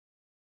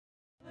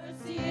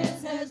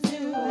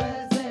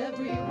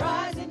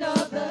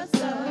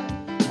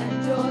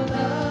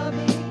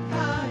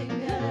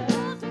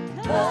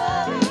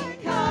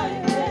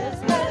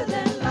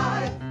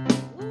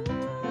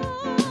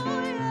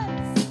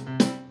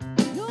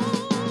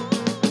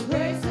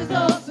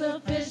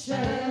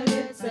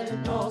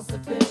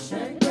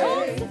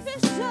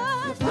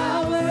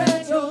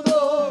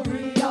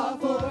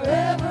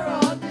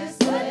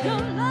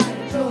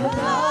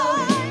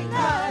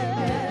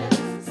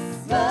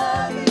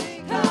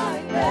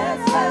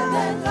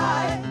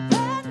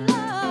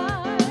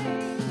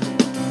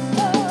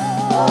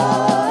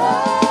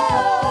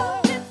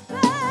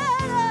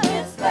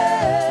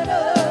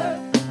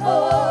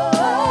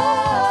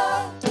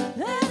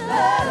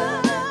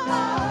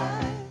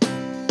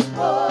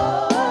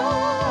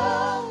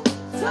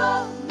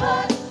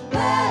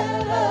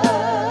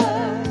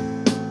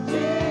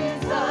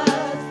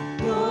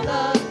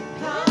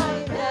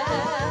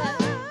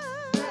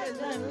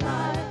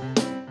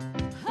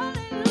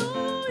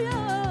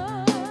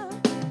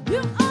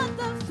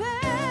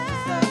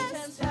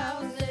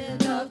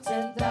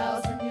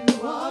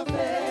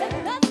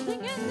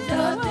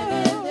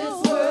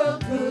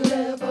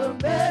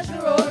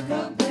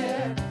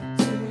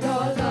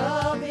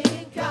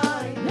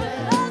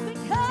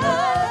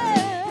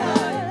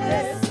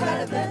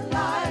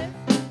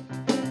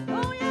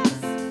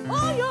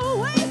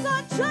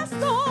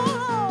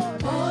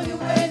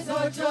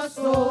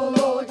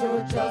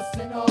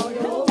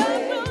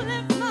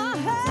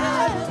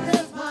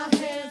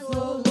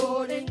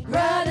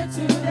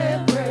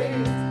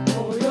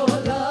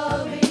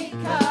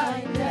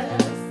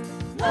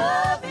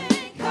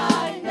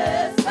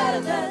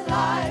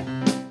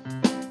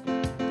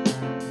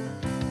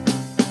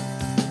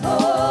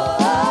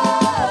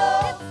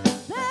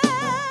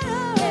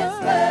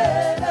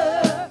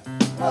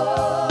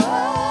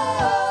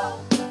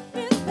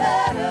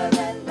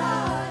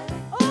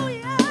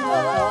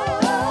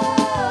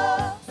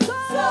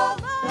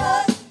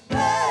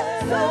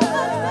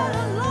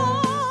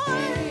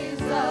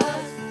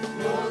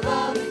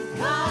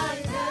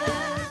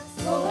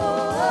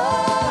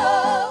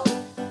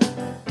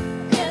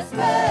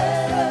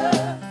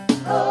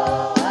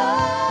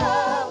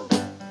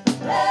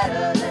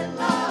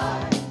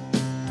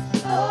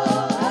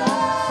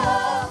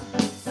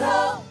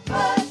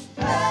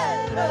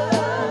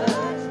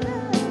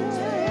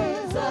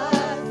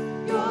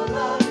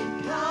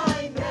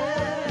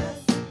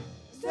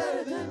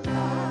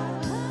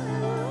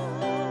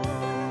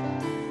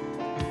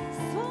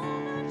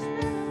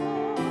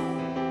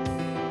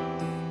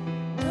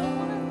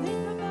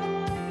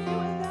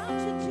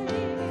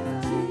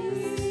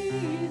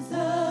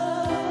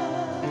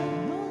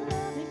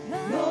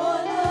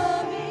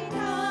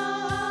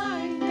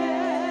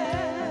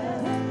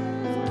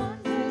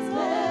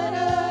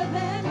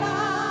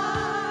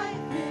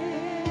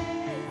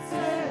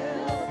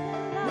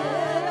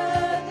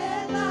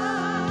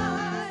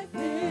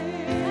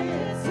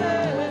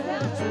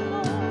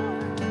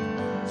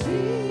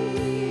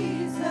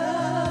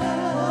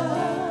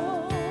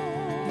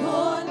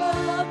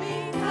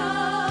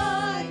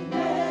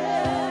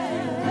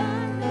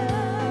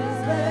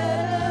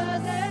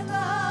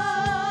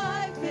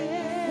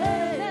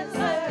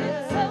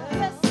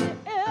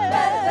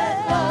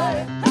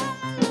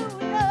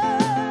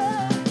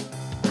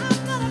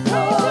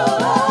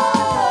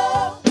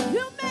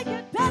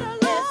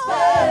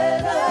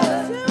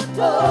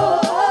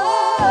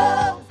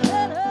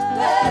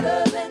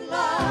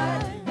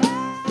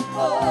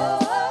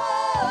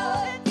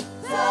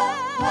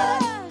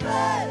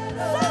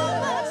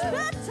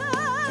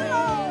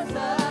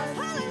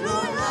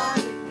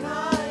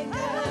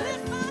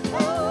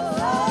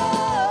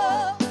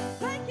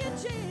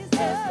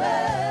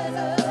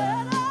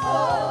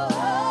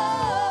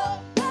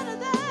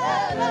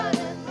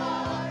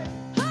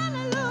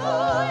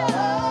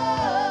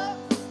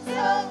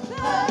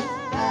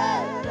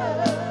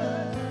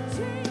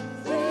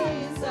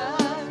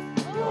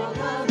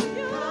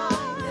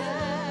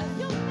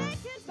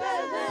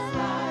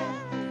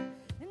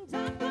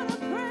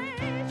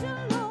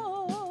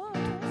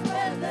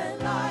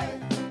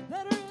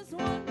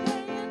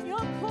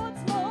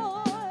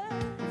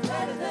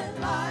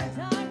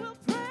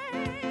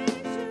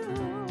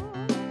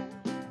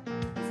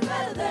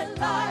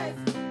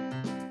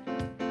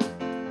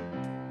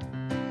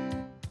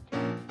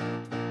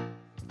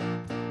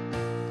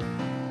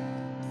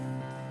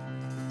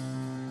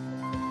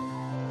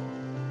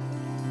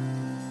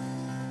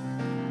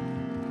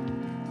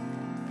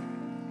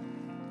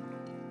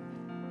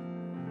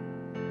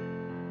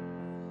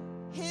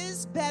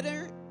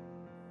Better,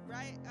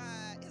 right?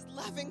 His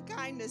loving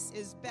kindness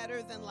is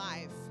better than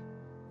life.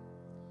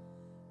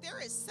 There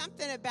is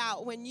something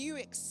about when you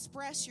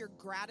express your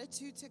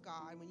gratitude to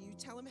God, when you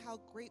tell him how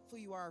grateful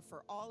you are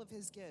for all of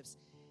his gifts,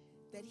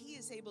 that he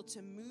is able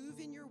to move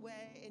in your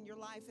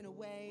life in a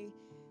way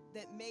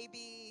that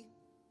maybe,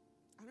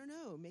 I don't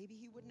know, maybe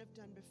he wouldn't have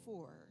done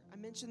before. I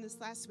mentioned this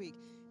last week.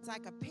 It's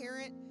like a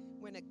parent,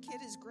 when a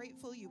kid is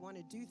grateful, you want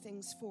to do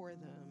things for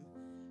them.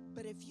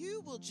 But if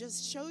you will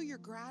just show your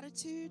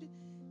gratitude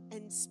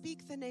and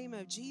speak the name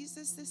of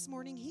Jesus this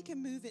morning, he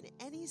can move in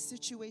any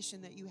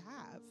situation that you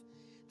have.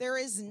 There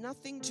is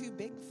nothing too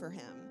big for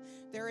him.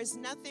 There is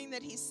nothing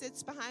that he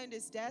sits behind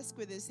his desk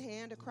with his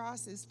hand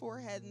across his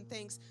forehead and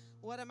thinks,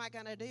 what am I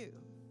going to do?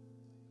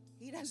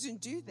 He doesn't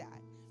do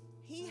that.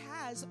 He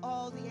has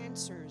all the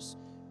answers.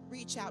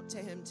 Reach out to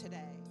him today.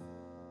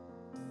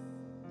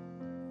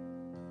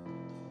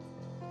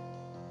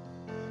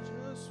 I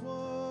just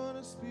want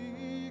to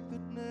speak the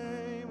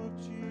name of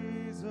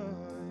Jesus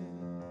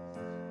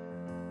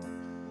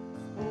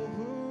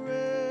over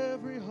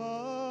every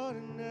heart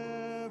and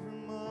every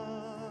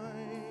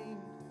mind,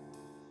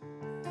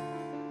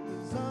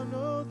 'cause I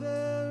know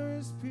there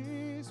is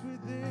peace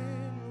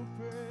within your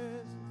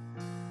presence.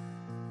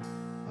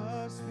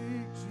 I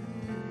speak Jesus.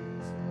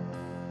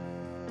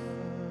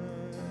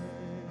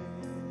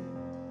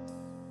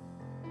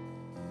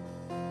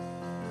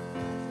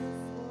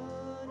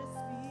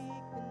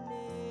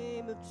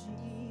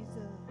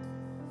 Jesus,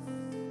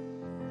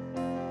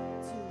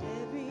 till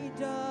every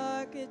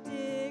dark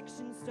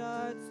addiction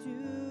starts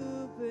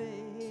to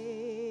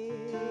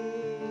break,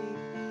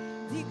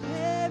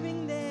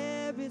 declaring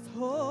there is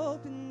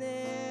hope and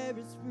there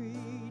is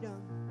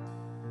freedom.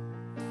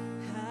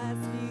 I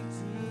speak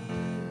Jesus.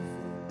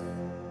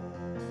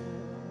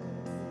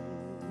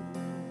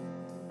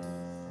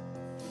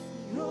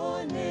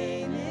 Your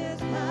name is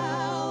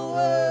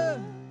power.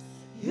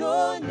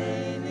 Your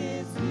name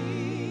is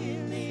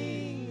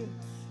healing.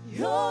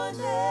 Your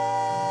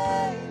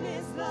name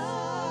is life.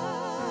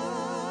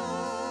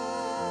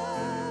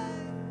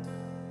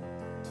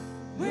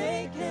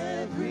 Break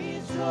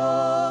every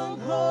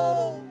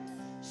stronghold.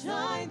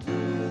 Shine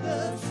through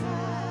the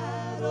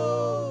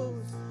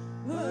shadows.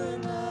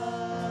 Burn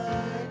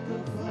like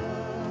a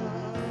fire.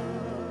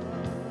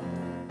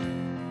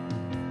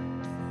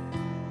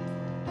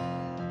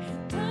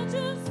 And I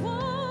just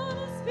want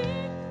to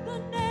speak the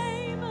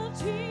name of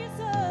Jesus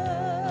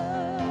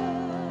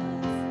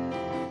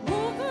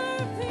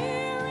over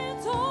fear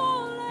and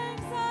all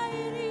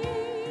anxiety.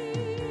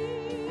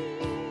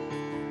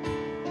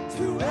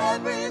 To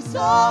every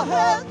soul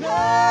held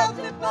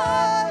captive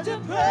by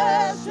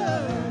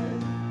depression,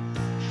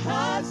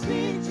 I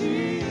speak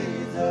Jesus.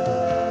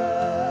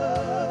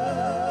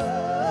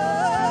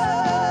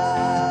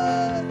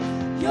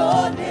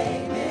 Your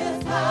name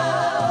is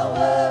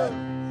power.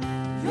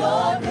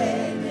 Your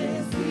name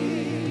is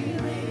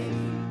healing.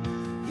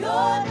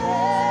 Your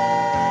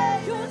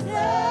name is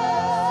life.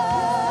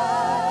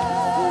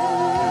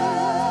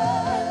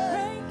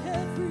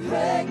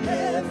 Break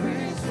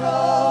every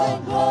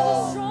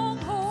stronghold.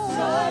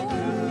 Shine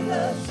through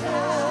the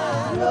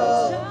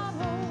shadows.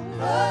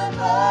 Burn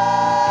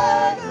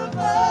like a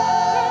fire.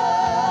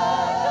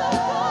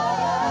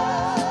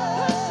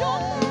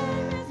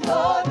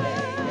 Your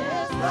name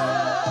is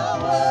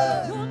power.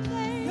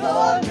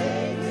 Your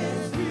name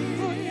is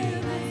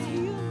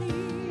healing.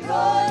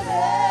 Your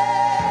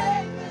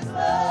name is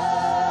life.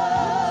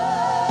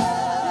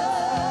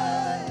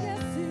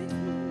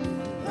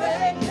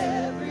 Break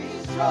every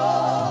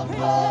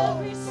stronghold.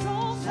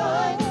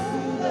 Shine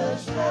through the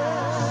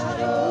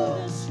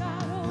shadows.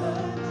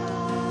 Burn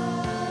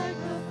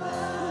like a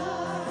fire.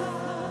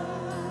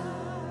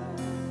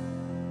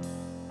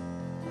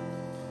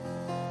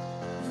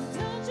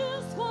 I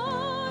just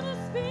want to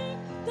speak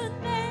the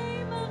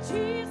name of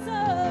Jesus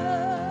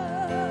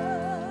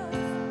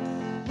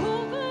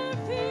over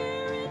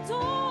fear and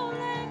all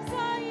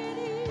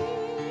anxiety.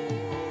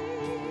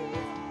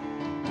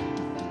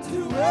 To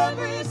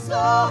every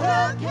soul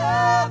held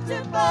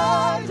captive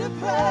by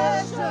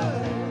depression,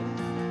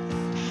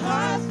 I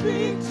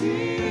speak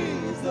Jesus.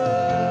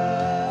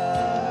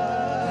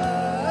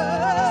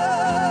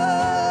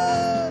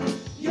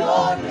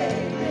 Your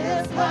name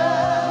is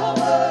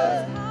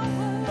power.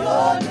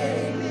 Your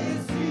name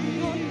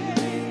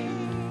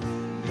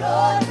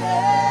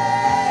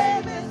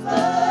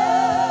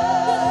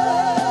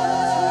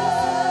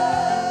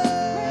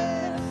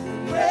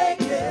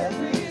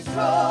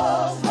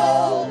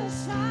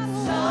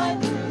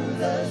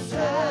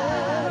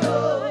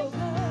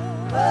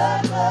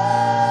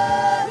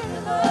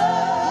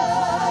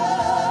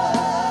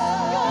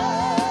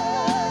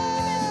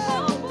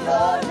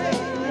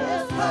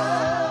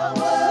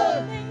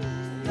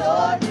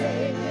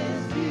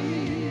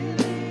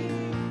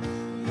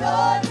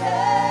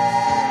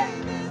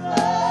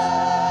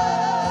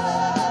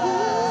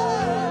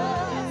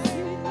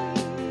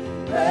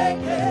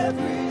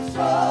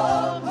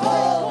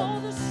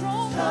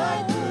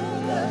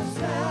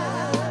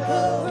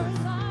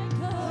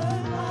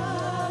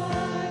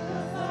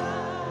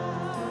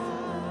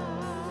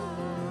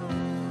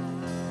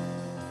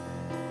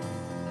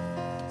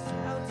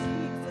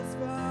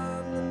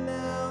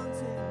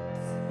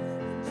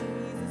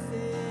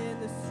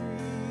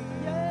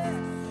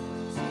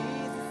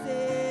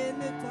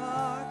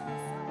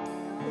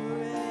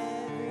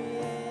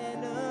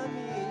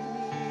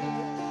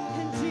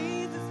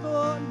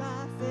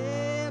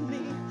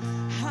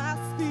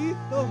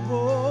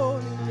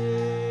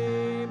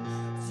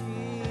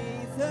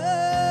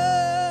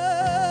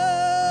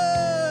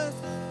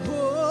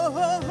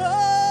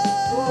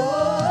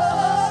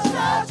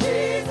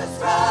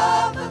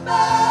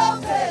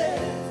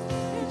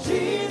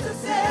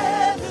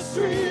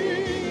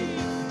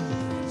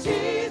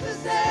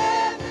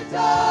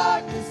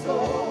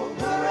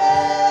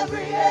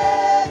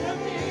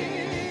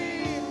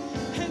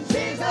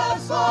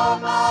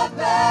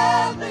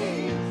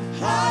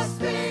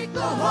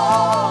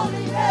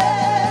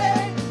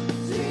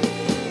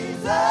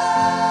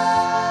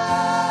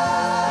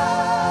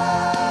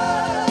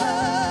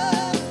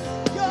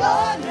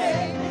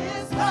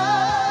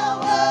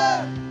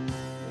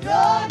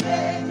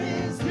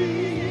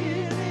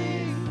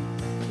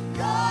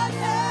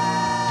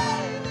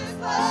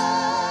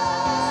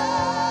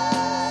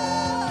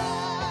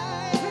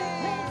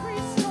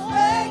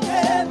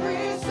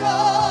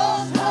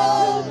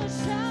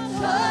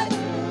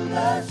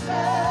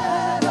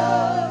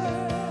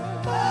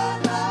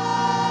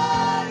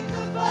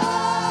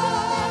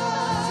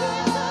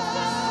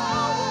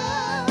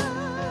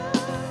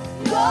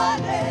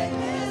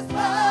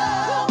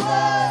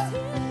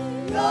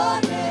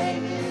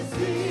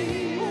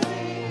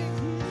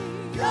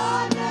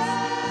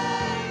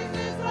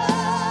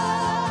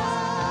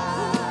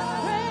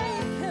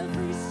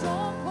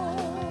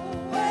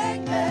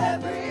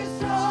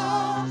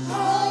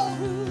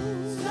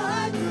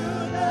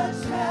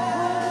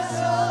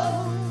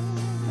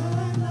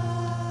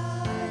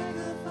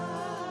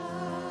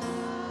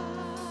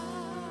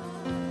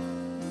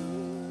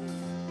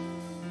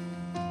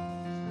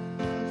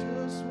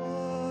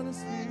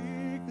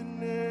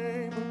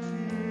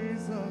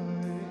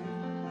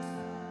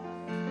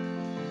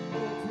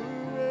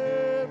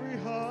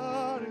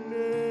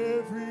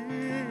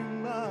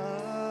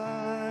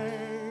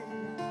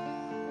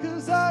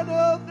I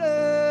know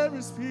there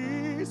is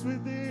peace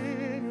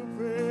within your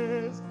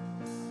presence.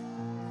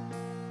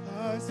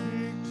 I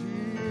speak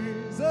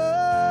Jesus.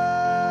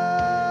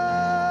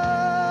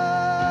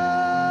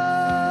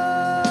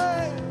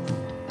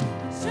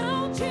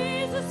 Shout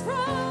Jesus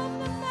from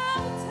the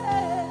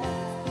mountains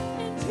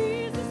and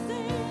Jesus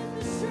in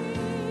the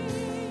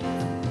streets.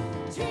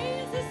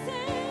 Jesus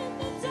in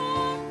the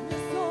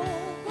darkness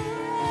over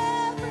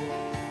every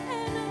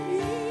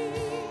enemy.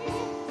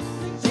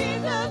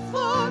 Jesus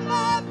for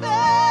my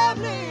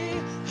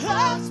family,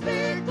 I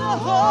speak the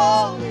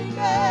holy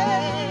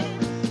name.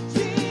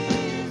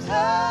 Jesus.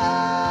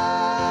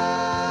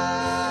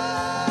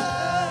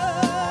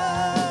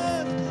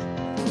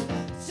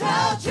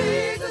 Shout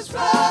Jesus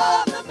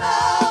from the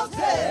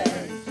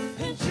mountains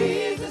and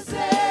Jesus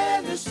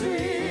in the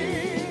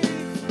streets.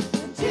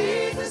 And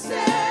Jesus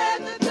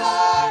in the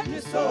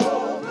darkness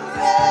over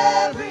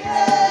every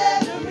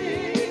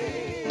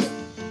enemy.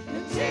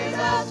 And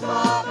Jesus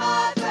for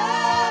my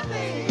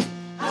family,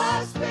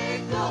 I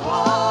speak the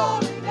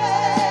holy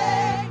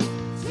name.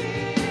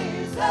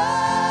 Jesus.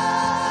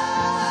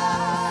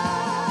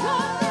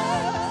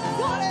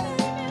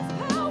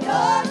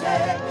 Your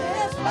name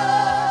is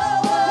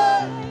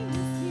power.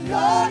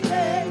 Your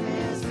name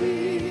is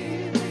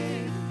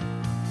healing.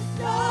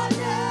 Your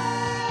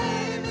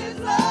name is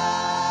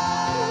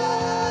life.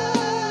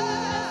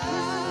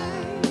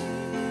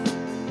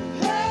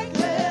 Break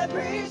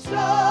every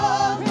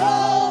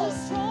stronghold.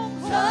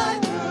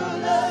 Shine through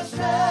the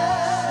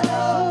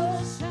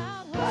shadows.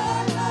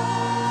 Burn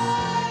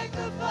like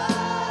the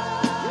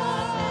fire.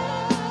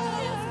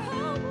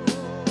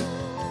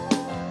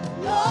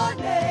 Your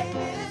name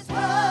is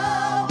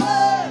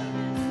power.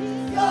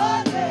 Your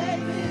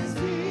name is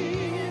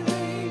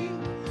healing.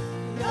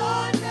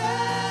 Your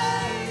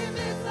name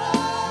is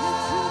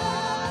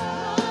life.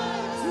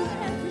 To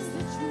every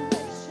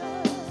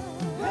situation.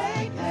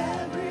 Break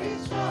every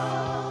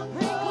stronghold.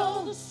 Break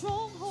all the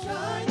strongholds.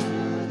 Shine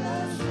through the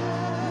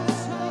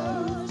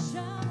shadows.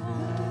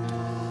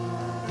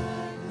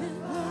 And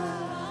burn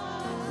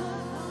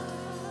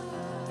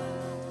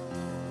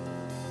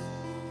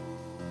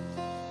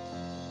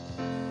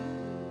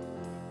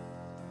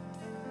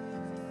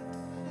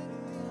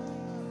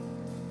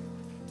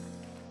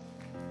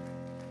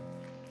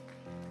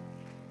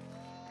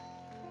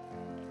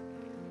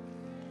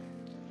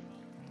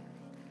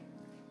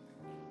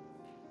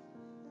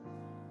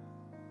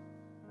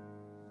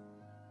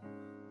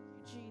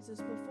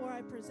Jesus, before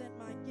I present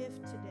my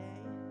gift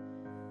today,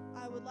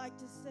 I would like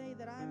to say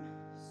that I'm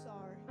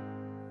sorry.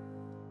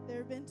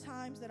 been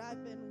times that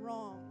I've been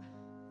wrong,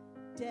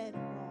 dead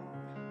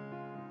wrong.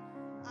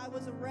 I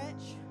was a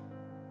wretch.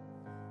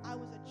 I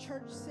was a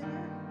church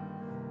sinner.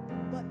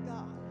 But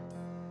God,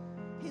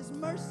 His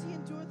mercy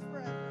endureth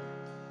forever.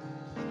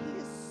 And He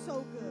is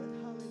so good.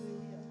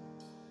 Hallelujah.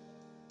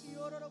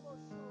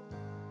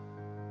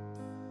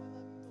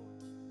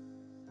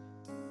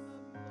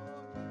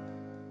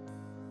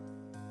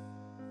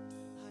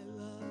 I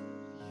love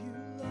you,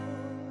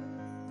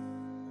 Lord,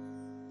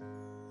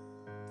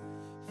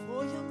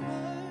 for your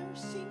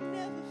mercy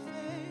never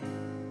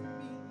failed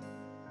me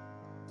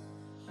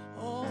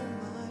all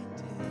my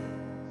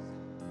days.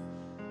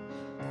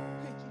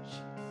 Thank you,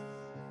 Jesus.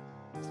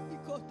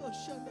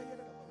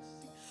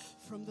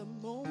 From the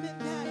moment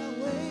that I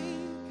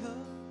wake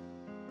up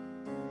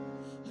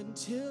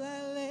until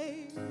I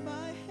lay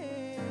my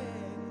head,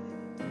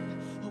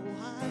 oh,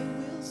 I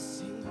will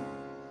sing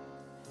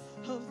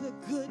of the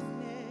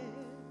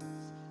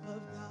goodness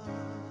of God.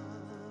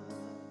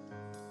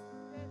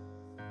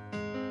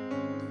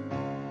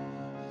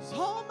 'Cause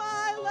all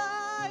my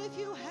life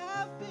you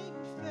have been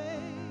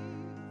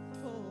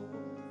faithful.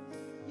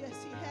 Yes,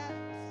 He has.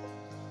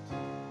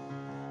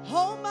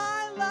 All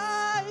my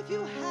life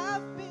you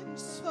have been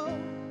so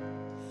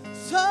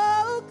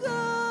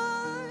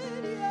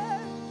good,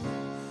 yes.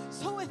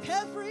 So with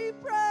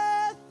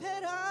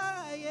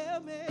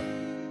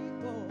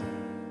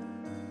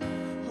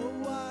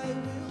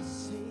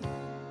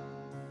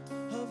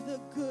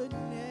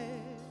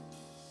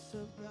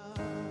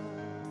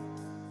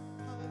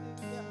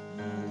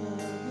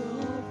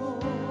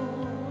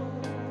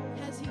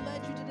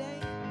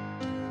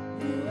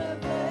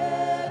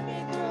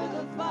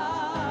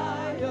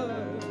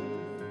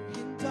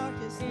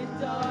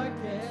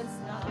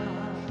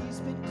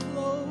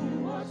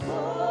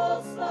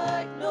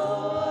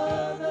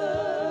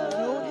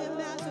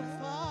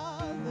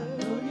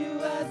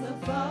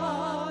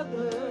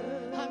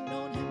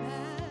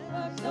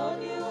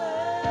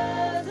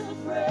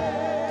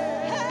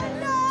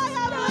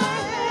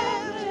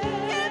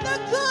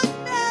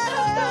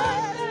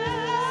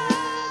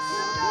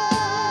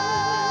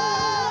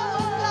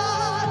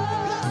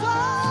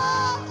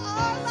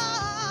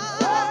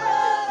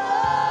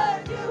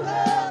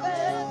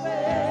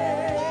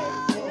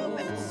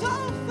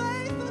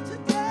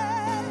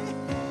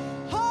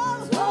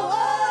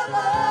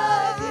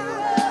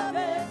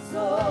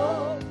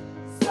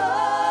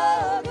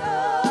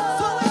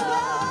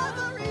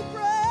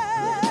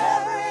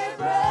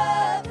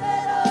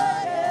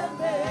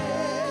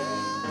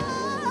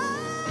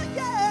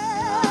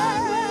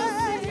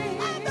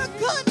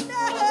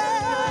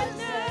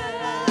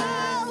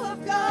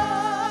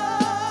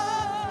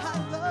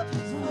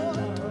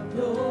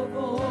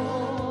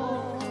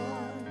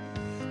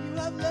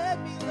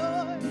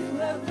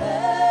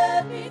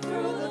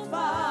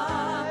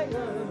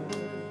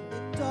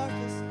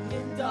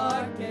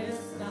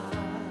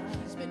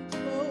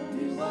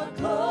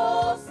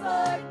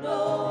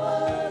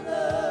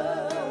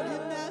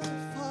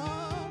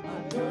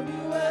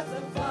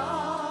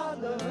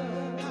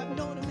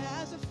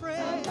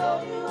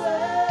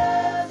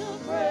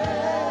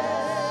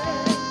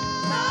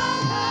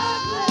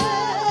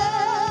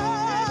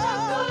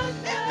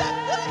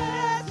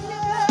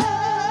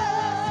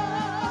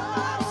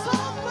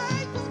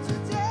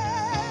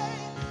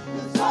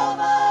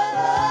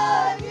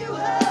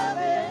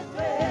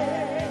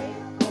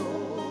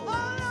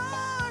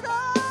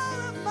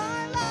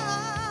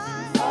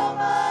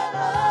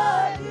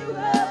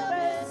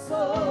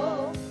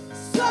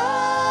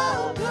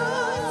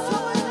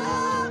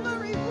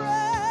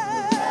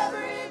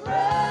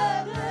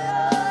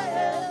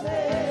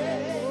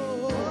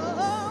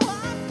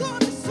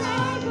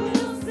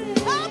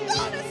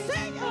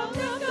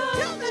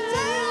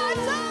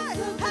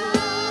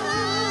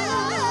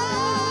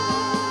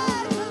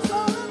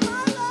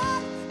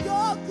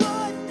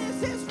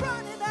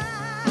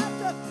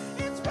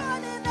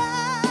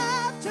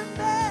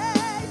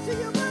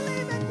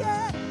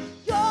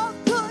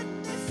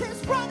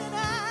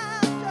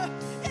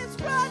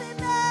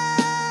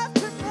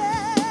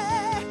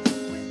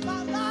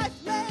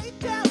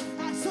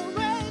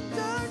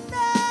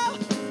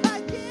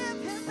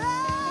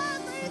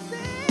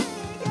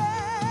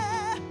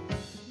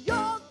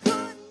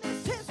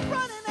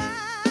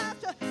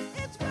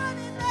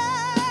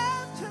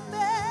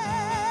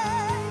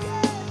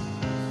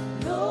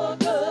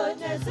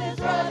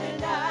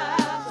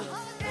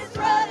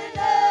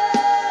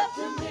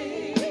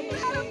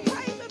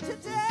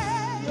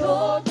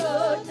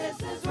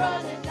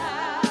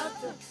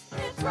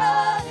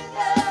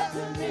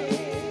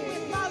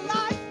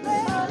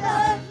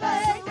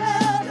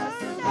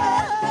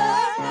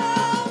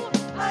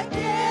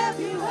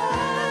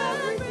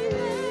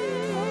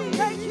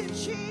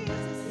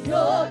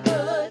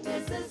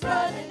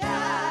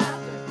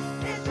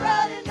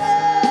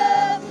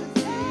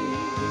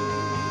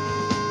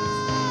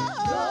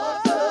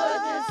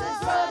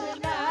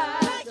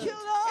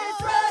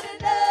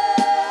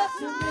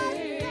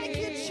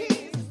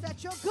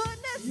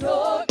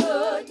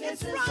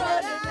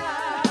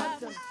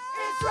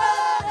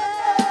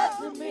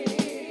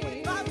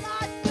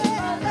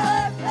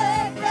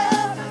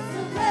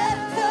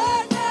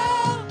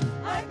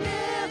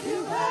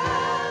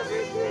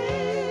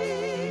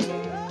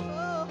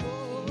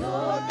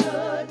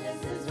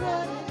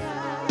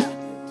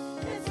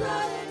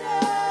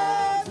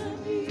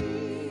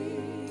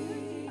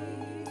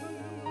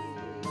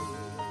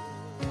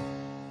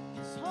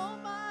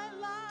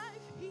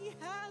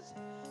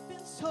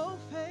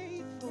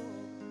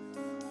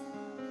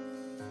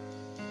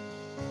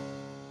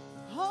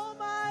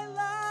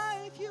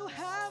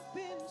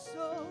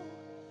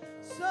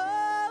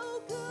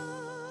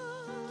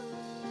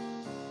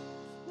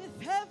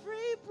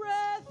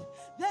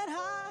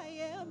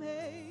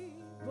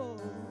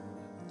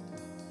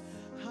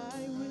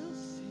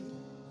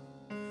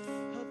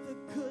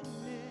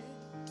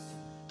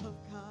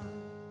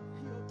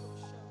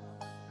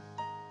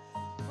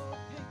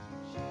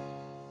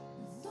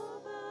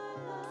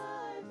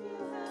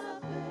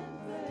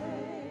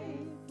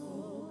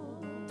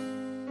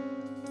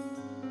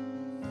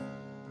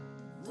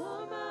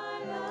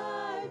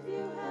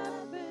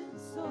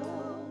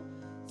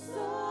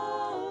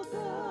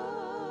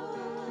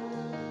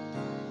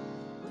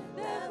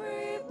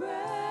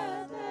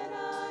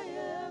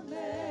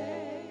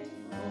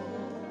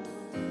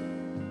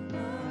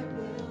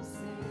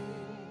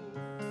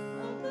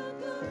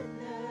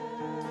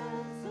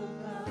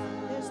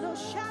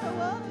shadow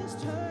of his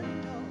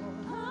turning,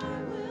 Lord.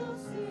 I will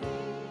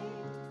sing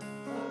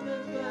of the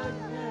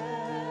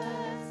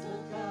goodness of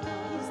God.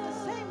 He's the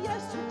same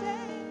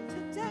yesterday,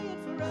 today,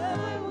 and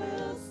forever. I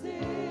will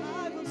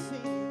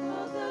sing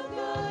of the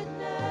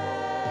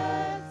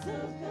goodness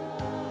of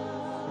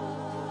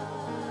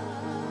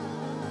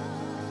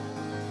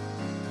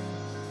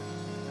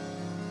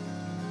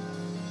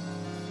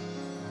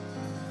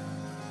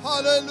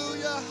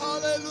Hallelujah,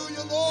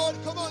 hallelujah, Lord.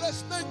 Come on,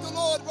 let's thank the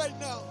Lord right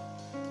now.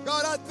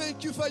 God, I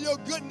thank you for your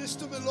goodness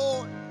to me,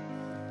 Lord.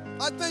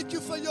 I thank you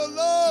for your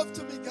love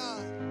to me,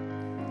 God.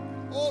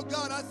 Oh,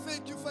 God, I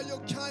thank you for your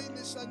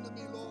kindness unto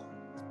me, Lord.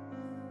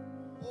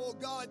 Oh,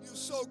 God, you're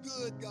so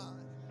good, God.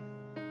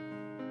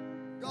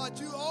 God,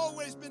 you've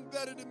always been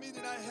better to me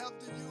than I have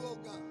to you, oh,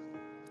 God.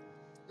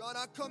 God,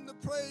 I come to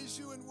praise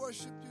you and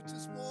worship you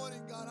this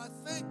morning, God. I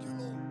thank you,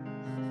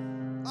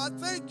 Lord. I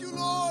thank you,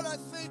 Lord. I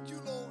thank you,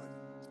 Lord.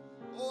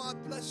 Oh, I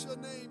bless your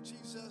name,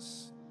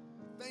 Jesus.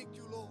 Thank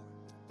you, Lord.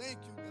 Thank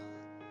you,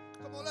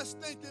 God. Come on, let's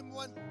thank him.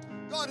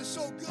 God is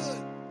so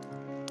good.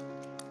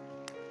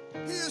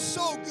 He is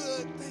so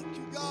good. Thank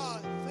you,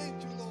 God.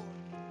 Thank you, Lord.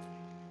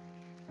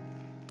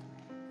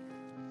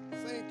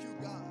 Thank you,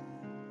 God.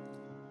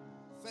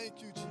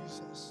 Thank you,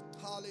 Jesus.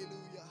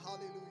 Hallelujah.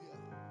 Hallelujah.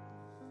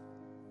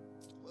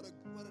 What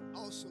an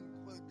awesome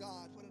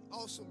God. What an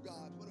awesome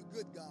God. What a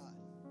good God.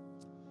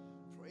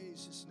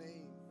 Praise his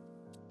name.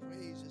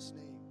 Praise his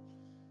name.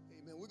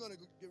 Amen. We're going to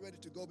get ready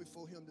to go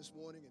before him this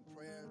morning in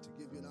prayer to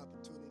give you an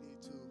opportunity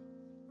to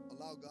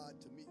allow God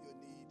to meet your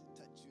need,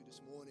 touch you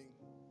this morning.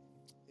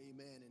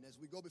 Amen. And as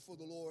we go before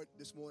the Lord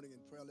this morning in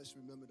prayer, let's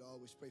remember to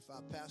always pray for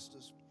our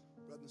pastors,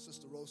 Brother and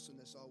Sister Rosen.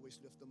 Let's always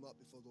lift them up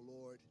before the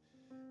Lord.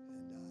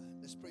 And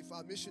let's pray for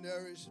our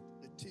missionaries,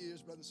 the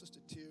Tears, Brother and Sister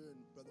Tier, and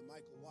Brother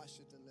Michael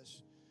Washington.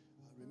 Let's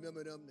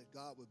remember them, that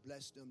God would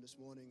bless them this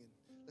morning. And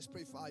let's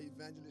pray for our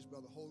evangelist,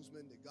 Brother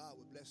Holzman, that God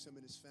would bless him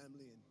and his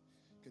family and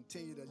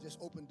continue to just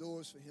open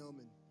doors for him.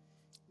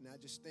 And I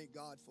just thank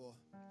God for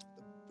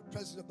the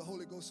presence of the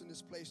Holy Ghost in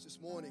this place this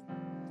morning.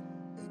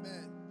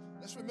 Amen.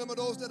 Let's remember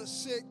those that are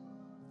sick,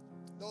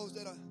 those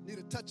that need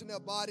a touch in their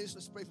bodies.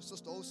 Let's pray for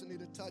Sister Olsen,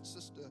 need a touch.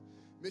 Sister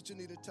Mitchell,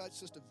 need a touch.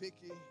 Sister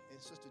Vicky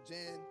and Sister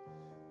Jan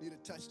need a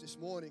touch this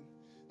morning.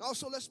 And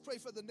also, let's pray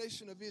for the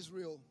nation of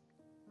Israel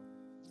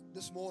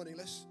this morning.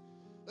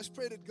 Let's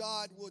pray that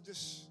God will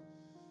just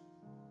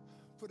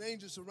put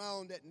angels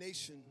around that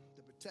nation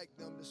to protect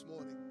them this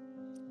morning.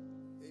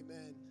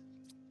 Amen.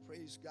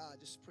 Praise God.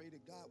 Just pray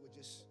that God would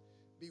just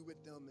be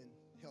with them and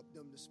help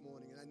them this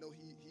morning. And I know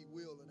he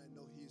will, and I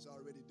know he's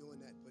already doing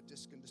that, but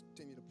just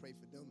continue to pray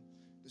for them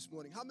this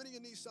morning. How many of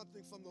you need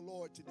something from the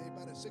Lord today?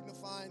 By the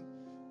signifying,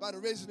 by the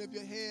raising of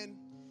your hand.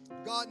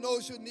 God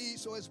knows your need,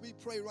 so as we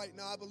pray right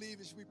now, I believe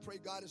as we pray,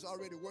 God is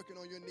already working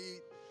on your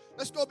need.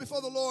 Let's go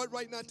before the Lord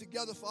right now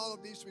together for all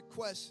of these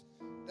requests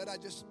that I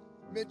just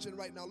mentioned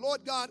right now.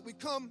 Lord God, we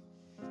come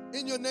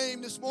in your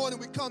name this morning.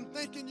 We come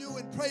thanking you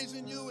and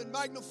praising you and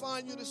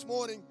magnifying you this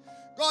morning.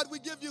 God, we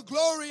give you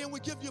glory and we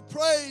give you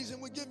praise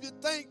and we give you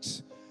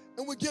thanks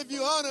and we give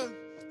you honor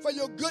for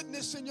your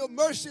goodness and your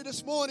mercy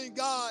this morning,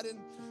 God. And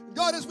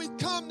God, as we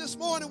come this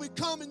morning, we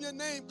come in your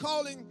name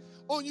calling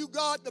on you,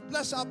 God, to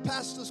bless our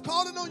pastors,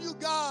 calling on you,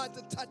 God,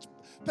 to touch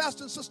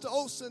Pastor and Sister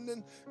Olsen,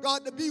 and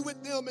God, to be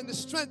with them and to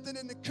strengthen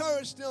and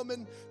encourage them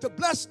and to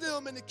bless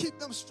them and to keep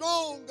them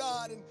strong,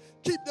 God, and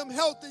keep them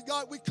healthy,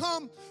 God. We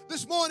come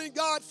this morning,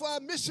 God, for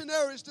our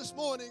missionaries this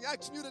morning,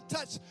 asking you to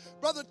touch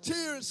Brother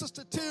Tier and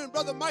Sister Tier and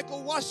Brother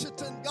Michael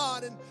Washington,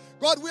 God. And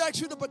God, we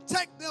ask you to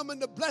protect them and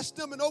to bless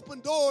them and open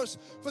doors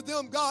for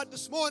them, God,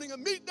 this morning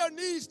and meet their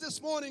needs this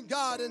morning,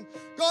 God. And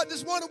God,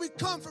 this morning we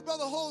come for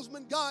Brother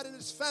Holzman, God, and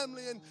his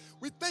family, and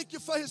we thank you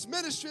for his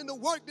ministry and the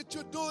work that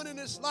you're doing in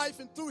his life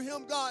and through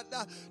him, God,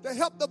 to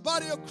help the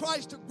body of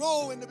Christ to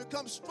grow and to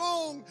become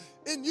strong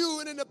in you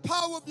and in the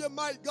power of your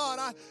might,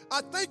 God.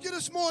 I thank you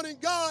this morning,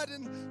 God,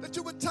 and that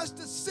you would touch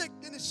the sick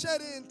and the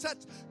shed in.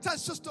 Touch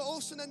Sister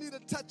Olsen that need a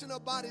touch in her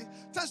body.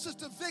 Touch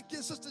Sister Vicky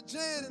and Sister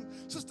Jan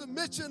and Sister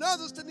Mitch and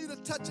others that need a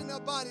touch in their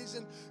bodies.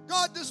 And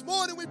God, this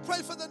morning we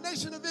pray for the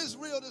nation of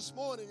Israel this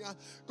morning.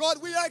 God,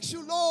 we ask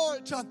you,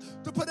 Lord, to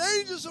put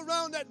angels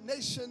around that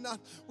nation.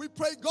 We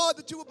pray, God,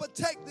 that you will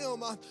protect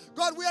them.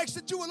 God, we ask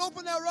that you will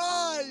open their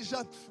eyes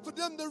for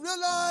them to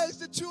realize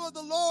that you are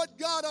the Lord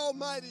God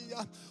Almighty.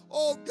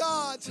 Oh,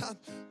 God,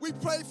 we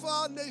pray for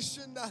our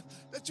nation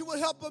that you will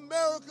help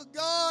America,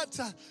 God.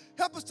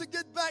 Help us to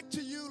get back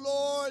to you,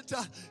 Lord.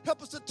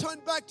 Help us to turn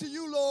back to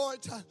you, Lord.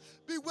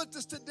 Be with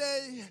us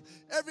today.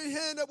 Every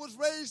hand that was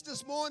raised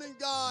this morning,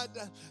 God,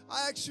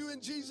 I ask you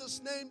in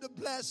Jesus' name to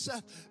bless.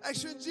 I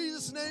ask you in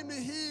Jesus' name to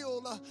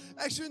heal.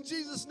 I ask you in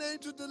Jesus' name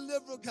to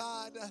deliver,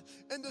 God,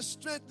 and to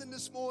strengthen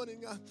this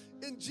morning.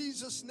 In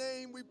Jesus'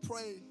 name we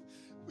pray.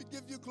 We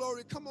give you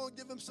glory. Come on,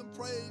 give him some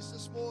praise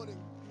this morning.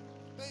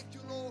 Thank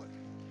you, Lord.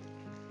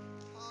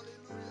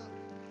 Hallelujah.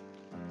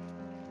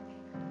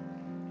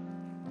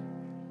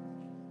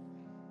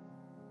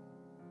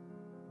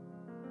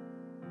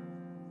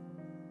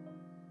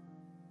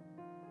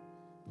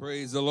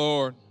 Praise the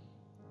Lord.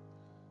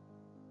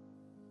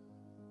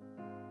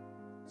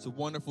 It's a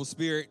wonderful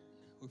spirit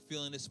we're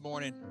feeling this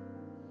morning.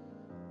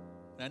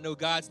 And I know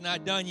God's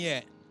not done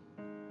yet.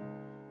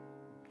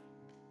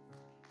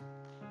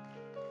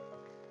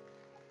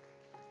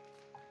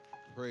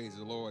 Praise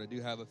the Lord. I do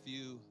have a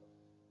few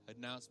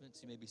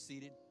announcements. You may be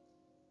seated.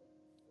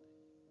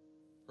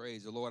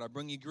 Praise the Lord. I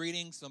bring you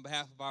greetings on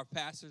behalf of our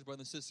pastors, Brother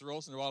and Sister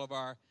Olson, and all of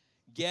our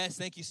guests.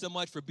 Thank you so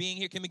much for being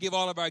here. Can we give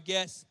all of our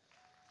guests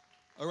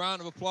a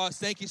round of applause?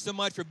 Thank you so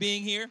much for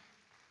being here.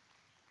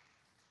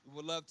 We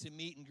would love to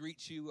meet and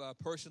greet you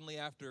personally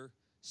after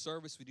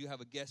service. We do have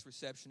a guest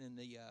reception in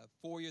the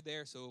foyer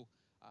there, so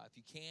if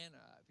you can,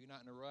 if you're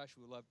not in a rush,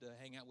 we would love to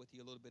hang out with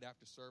you a little bit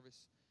after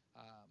service.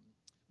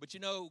 But you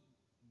know,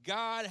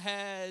 God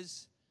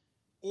has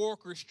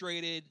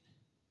orchestrated,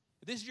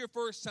 if this is your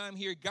first time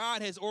here,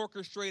 God has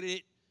orchestrated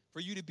it for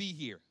you to be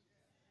here.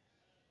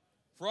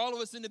 For all of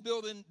us in the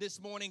building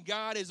this morning,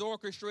 God has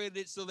orchestrated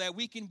it so that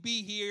we can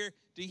be here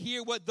to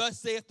hear what thus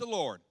saith the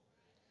Lord.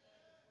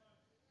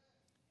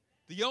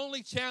 The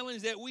only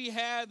challenge that we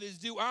have is,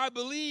 do I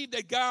believe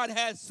that God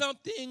has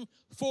something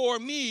for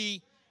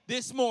me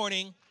this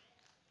morning?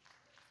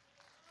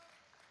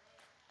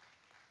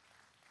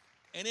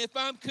 And if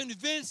I'm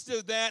convinced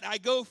of that, I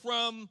go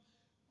from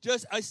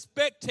just a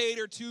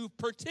spectator to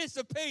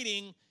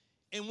participating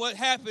in what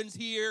happens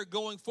here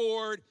going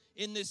forward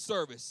in this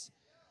service.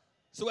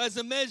 So as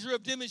a measure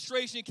of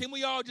demonstration, can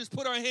we all just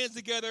put our hands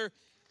together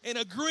in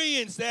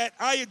agreeance that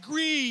I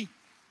agree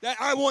that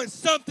I want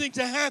something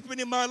to happen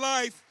in my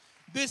life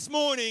this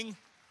morning,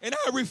 and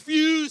I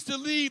refuse to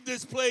leave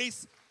this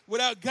place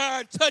without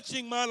God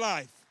touching my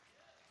life.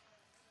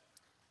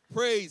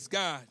 Praise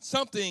God.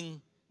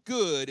 Something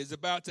good is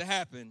about to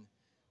happen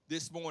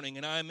this morning,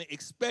 and I'm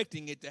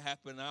expecting it to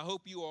happen. I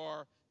hope you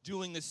are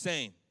doing the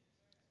same.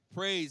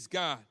 Praise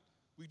God.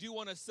 We do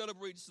want to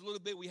celebrate just a little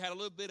bit. We had a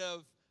little bit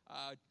of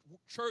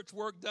church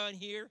work done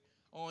here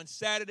on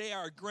Saturday.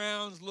 Our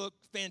grounds look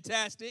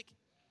fantastic.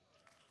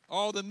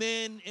 All the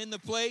men in the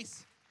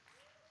place.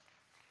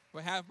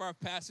 On behalf of our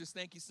pastors,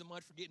 thank you so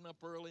much for getting up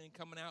early and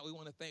coming out. We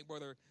want to thank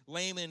Brother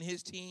Lehman and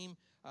his team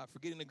for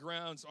getting the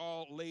grounds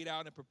all laid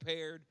out and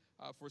prepared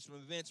for some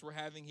events we're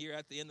having here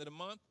at the end of the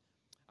month.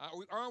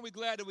 Aren't we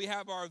glad that we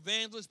have our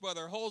evangelist,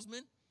 Brother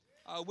Holzman,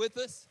 with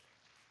us?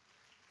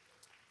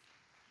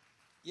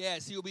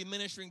 Yes, he will be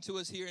ministering to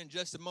us here in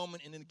just a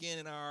moment, and then again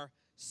in our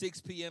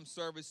 6 p.m.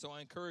 service. So I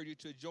encourage you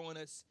to join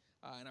us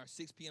in our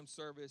 6 p.m.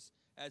 service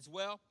as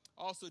well.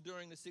 Also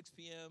during the 6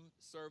 p.m.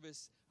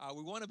 service,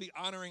 we want to be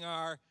honoring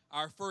our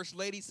First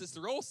Lady,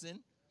 Sister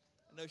Olson.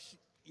 I know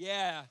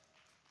yeah.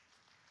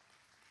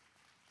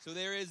 So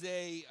there is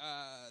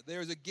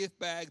a gift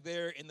bag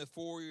there in the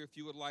foyer if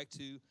you would like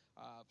to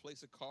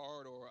place a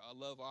card or a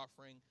love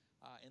offering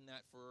in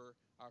that for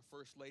our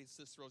First Lady,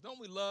 Sister Olson. Don't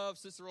we love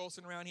Sister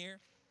Olson around here?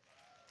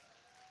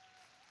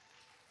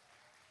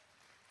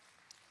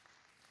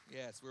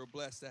 Yes, we're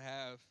blessed to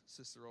have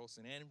Sister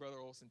Olson and Brother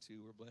Olson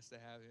too. We're blessed to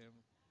have him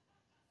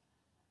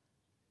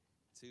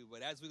too.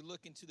 But as we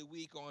look into the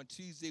week, on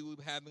Tuesday we'll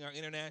be having our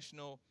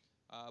international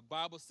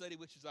Bible study,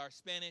 which is our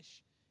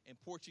Spanish and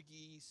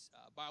Portuguese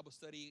Bible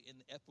study in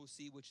the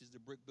FOC, which is the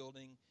brick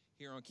building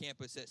here on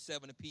campus at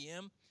 7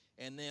 p.m.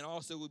 And then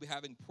also we'll be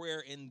having prayer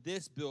in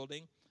this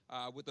building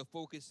with a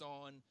focus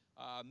on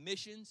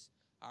missions,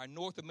 our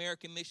North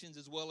American missions,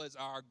 as well as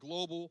our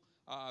global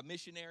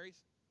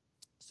missionaries.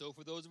 So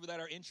for those of you that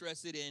are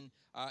interested in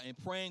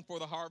praying for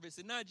the harvest,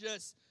 and not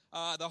just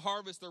the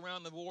harvest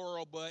around the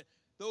world, but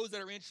those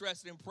that are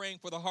interested in praying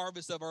for the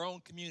harvest of our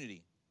own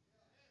community,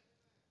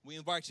 we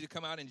invite you to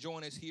come out and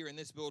join us here in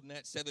this building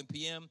at 7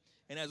 p.m.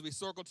 And as we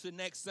circle to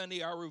next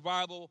Sunday, our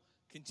revival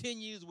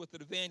continues with the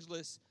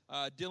evangelist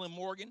Dylan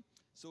Morgan.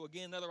 So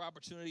again, another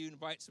opportunity to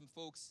invite some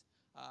folks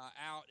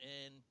out.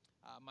 And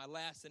my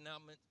last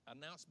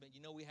announcement,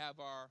 you know, we have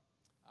our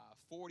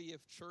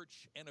 40th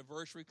church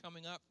anniversary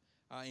coming up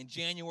in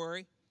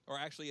January, or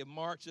actually in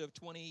March of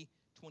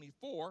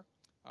 2024,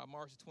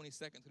 March the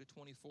 22nd to the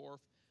 24th.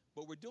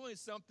 But we're doing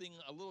something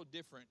a little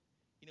different.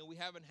 You know, we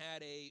haven't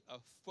had a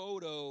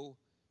photo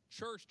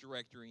church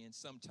directory in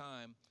some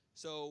time.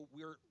 So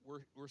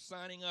we're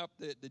signing up.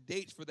 The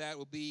dates for that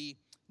will be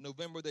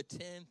November the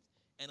 10th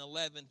and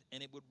 11th,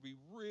 and it would be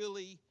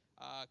really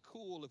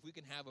cool if we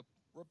can have a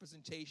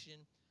representation,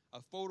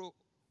 a photo,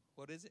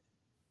 what is it?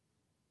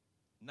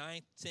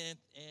 9th, 10th,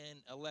 and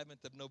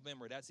 11th of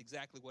November. That's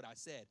exactly what I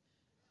said.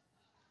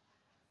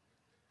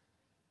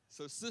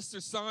 So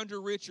Sister Sandra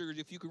Richards,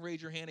 if you can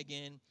raise your hand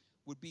again,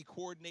 would be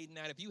coordinating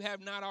that. If you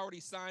have not already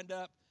signed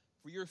up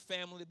for your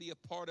family to be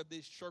a part of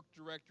this church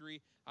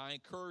directory, I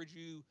encourage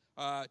you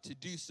to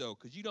do so,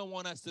 because you don't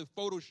want us to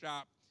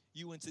Photoshop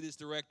you into this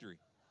directory.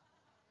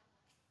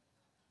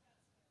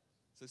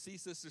 So see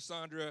Sister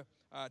Sandra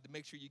to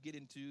make sure you get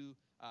into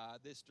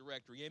this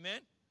directory. Amen?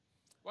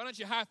 Why don't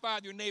you high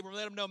five your neighbor and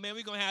let them know, man,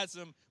 we're gonna have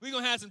some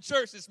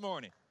church this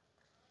morning.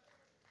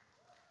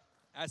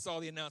 That's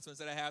all the announcements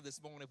that I have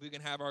this morning. If we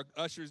can have our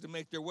ushers to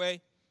make their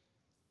way,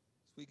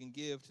 so we can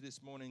give to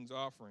this morning's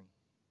offering.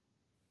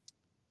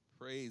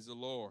 Praise the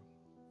Lord.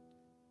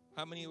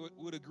 How many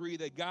would agree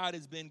that God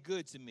has been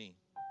good to me?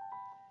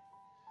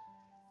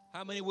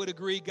 How many would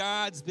agree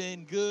God's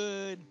been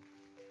good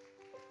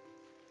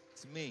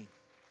to me?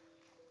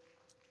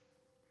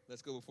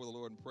 Let's go before the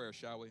Lord in prayer,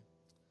 shall we?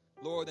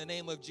 Lord, in the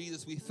name of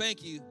Jesus, we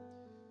thank you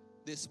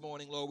this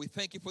morning, Lord. We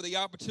thank you for the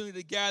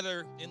opportunity to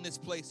gather in this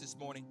place this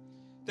morning.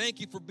 Thank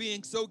you for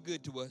being so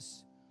good to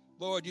us.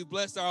 Lord, you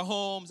bless our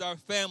homes, our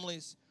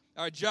families,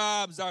 our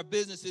jobs, our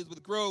businesses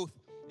with growth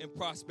and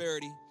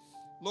prosperity.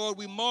 Lord,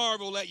 we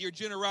marvel at your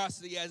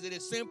generosity as it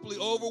is simply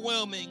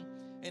overwhelming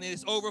and it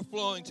is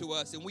overflowing to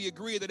us. And we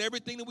agree that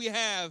everything that we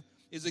have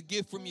is a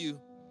gift from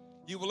you.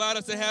 You've allowed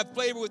us to have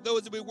favor with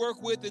those that we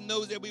work with and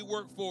those that we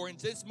work for. And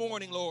this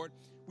morning, Lord,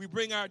 we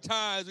bring our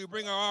tithes, we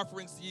bring our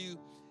offerings to you,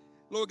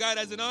 Lord God,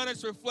 as an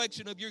honest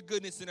reflection of your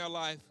goodness in our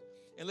life.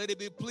 And let it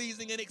be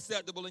pleasing and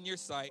acceptable in your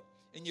sight.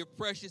 In your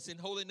precious and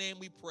holy name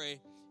we pray,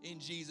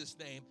 in Jesus'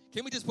 name.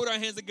 Can we just put our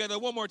hands together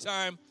one more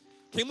time?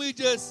 Can we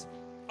just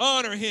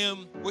honor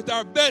him with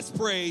our best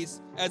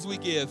praise as we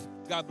give?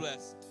 God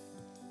bless.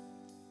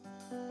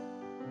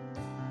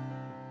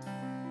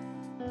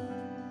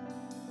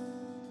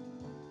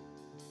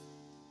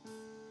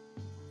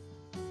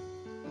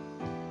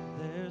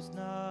 There's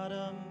not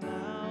a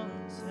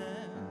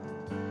mountain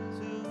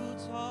too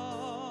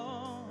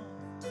tall.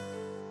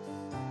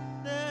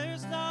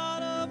 There's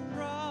not a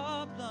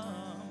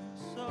problem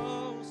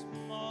so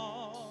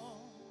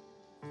small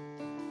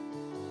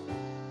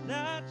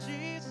that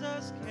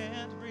Jesus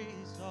can't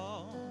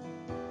resolve.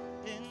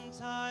 In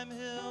time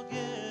he'll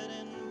get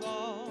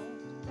involved.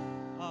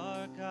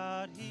 Our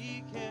God,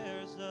 he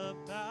cares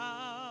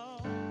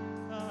about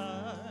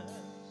us.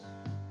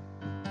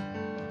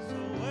 So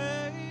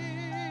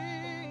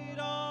wait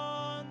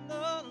on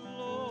the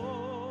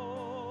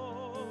Lord.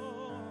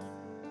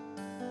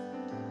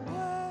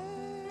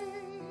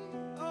 Wait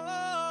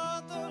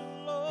on the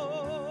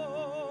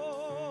Lord.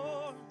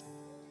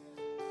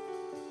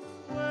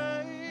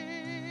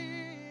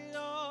 Wait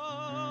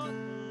on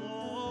the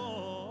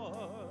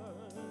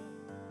Lord.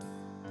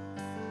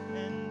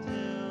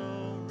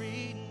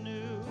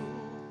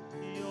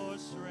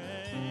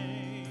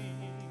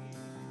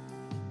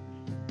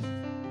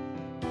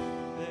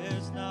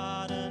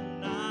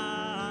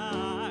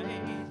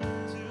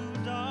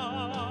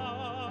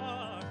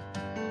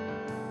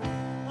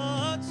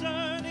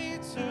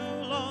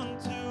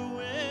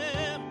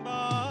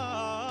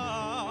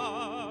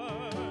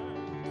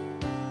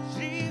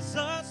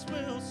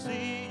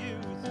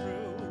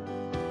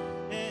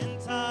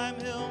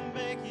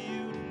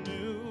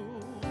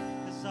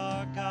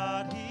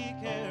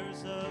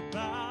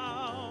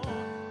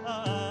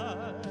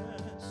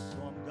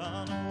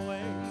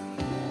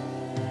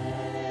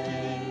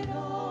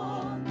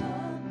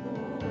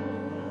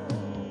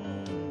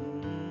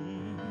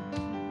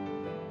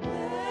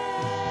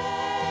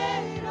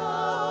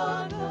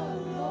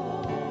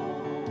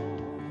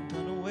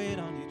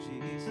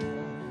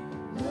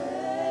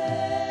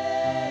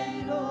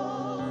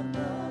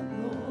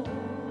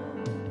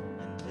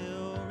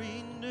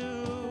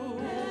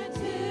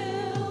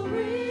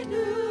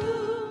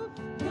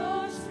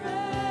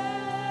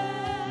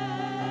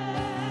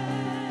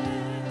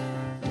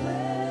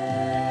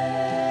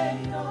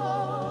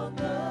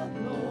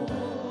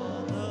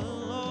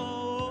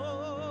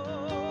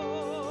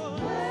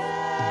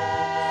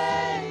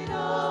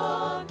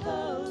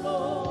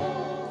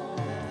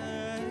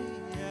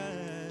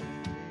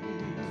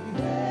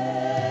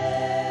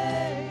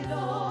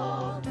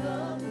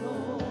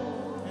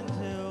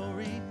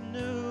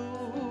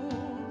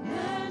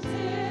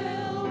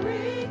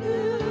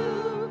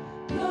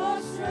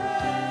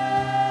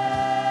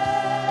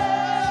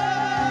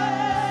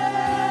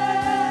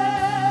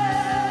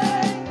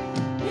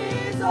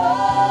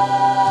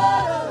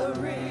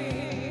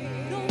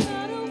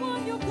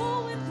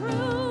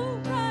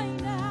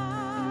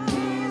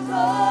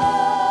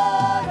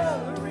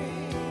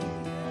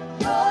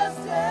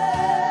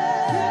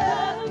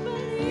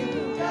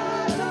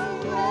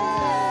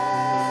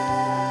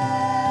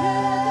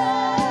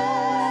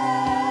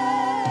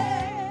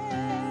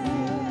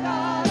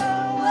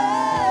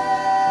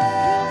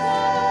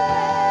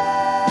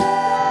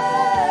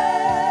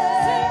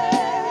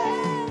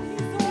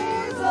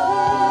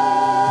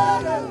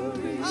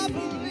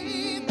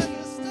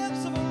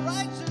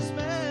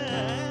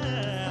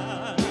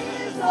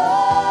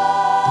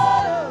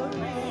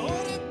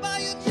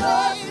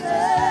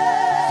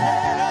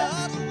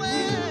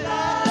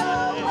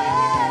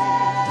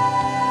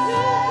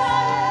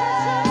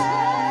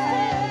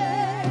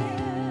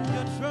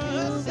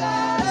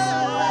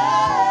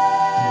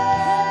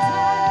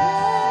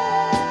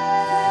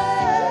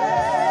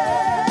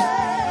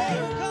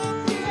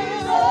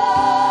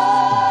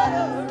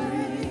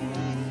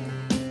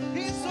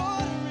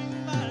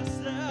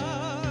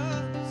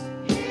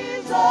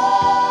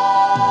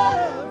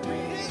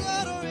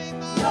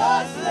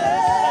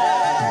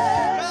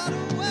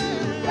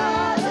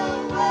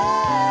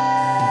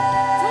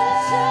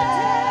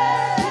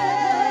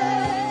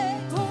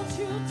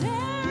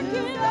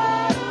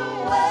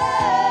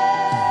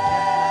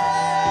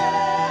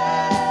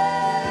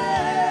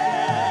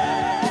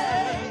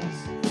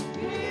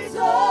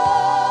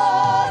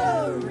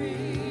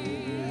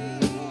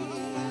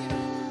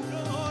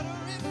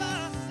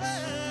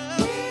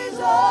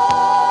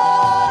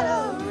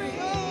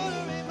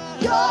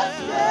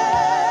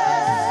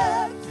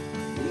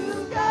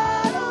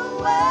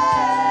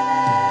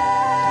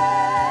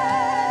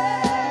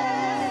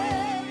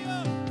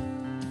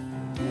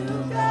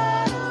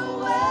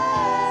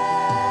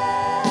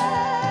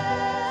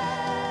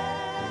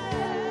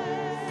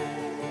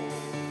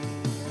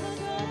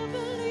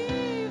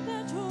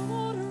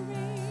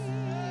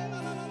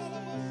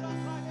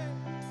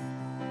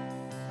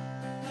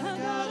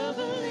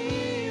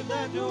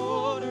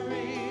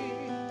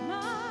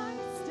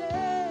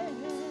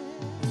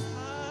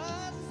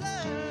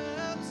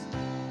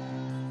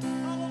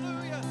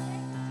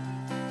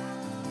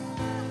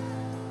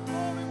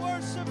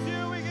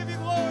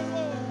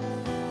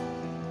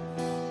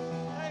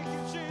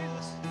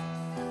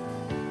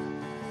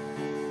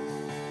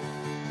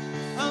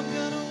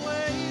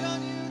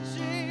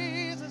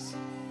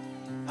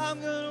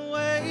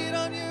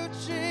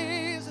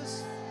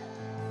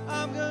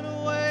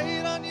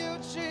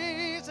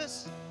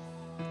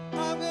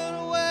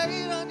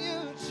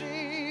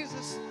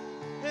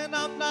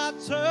 not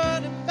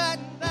turning back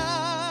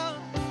now.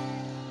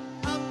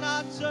 I'm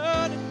not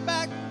turning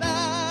back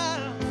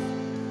now.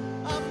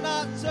 I'm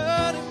not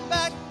turning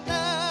back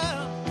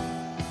now.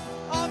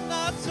 I'm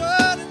not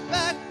turning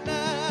back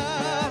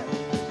now.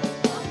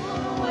 I'm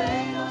gonna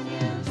wait on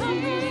you,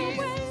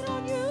 Jesus.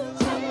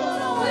 I'm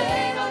gonna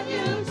wait on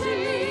you,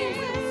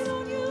 Jesus.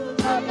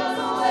 I'm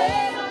gonna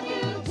wait on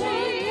you,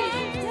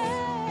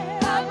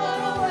 Jesus. I'm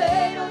gonna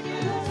wait on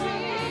you,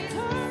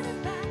 Jesus.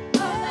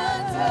 I'm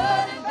not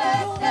turning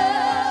back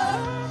now.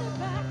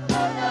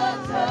 I'm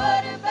not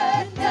turning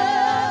back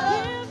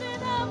now.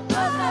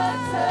 I'm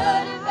not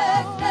turning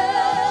back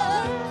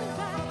now.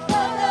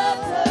 I'm not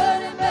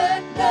turning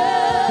back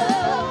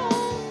now.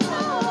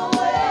 I'm gonna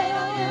wait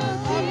on you,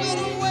 I'm Jesus.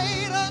 gonna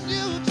wait on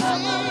you,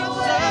 I'm gonna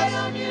wait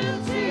on you,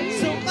 Jesus.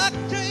 Jesus. Till my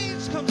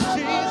change comes, I'm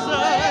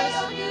gonna wait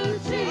on Jesus. you,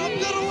 I'm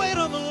Jesus. gonna wait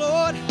on the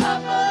Lord.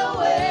 I'm gonna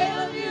wait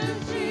on you,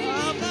 Jesus.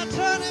 I'm not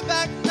turning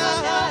back now.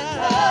 I'm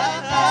not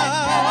turning back now.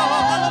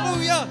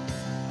 Hallelujah.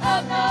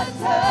 I'm not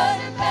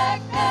turning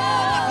back I'm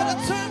now. not gonna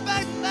turn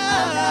back I'm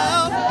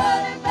now. not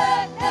turning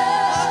back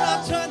now. I'm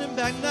not turning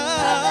back I'm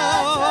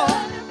now. not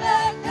turning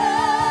back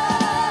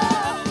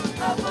now.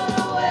 I'm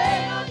gonna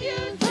wait on you,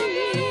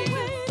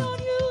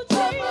 Jesus.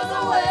 I'm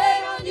gonna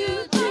wait on you,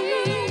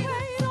 Jesus.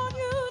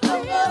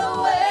 I'm gonna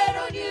wait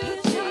on you,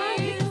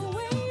 Jesus.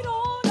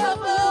 I'm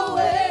gonna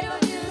wait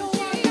on you,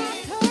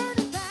 Jesus.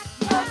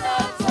 I'm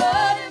not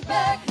turning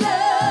back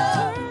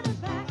now.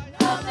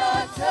 I'm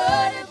not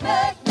turning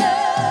back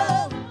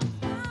now.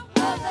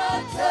 I'm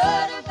not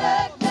turning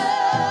back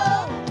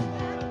now.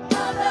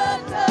 I'm not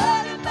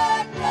turning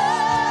back now.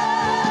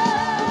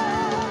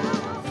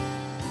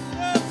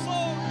 Yes,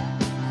 Lord.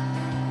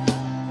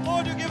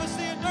 Lord, you give us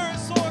the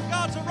endurance, Lord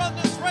God, to run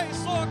this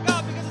race, Lord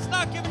God, because it's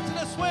not given to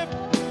the swift,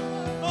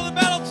 nor the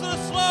battle to the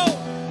slow,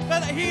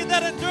 but he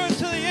that endures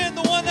to the end,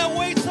 the one that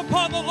waits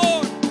upon the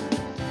Lord.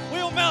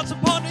 We will mount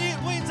upon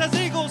wings as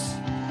eagles.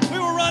 We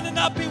will run and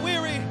not be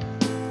weary.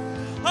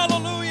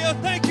 Hallelujah.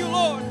 Thank you,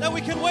 Lord, that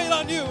we can wait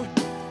on you.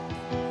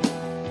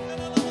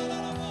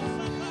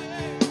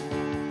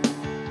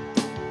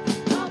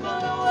 I'm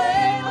gonna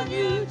wait on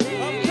you, I'm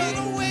Jesus.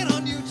 gonna wait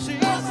on you, I'm gonna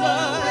Jesus.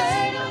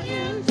 wait on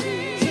you,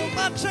 Jesus. Till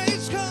my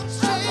change comes,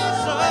 I'm gonna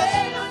Jesus.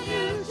 wait on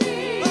you,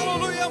 Jesus.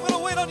 Hallelujah. I'm gonna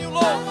wait on you, I'm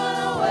Lord.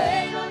 gonna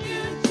wait on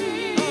you, I'm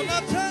Jesus.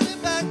 not turning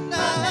back I'm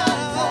now.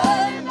 not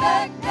turning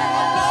back I've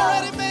now.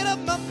 already made up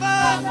my I'm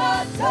mind.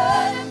 not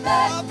turning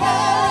back I've now.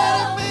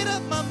 already made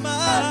up my I'm not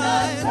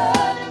mind.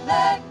 turning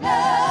back I'm now.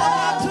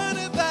 not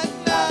turning back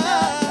I'm now.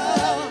 not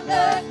turning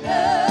back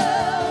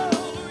now.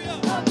 Hallelujah.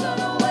 I'm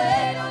gonna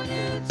wait on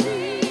you,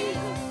 Jesus.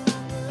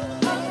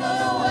 I'm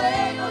gonna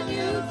wait on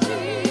you,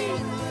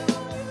 Jesus.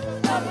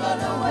 I'm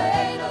gonna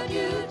wait on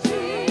you,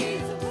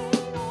 Jesus.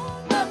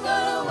 I'm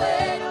gonna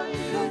wait on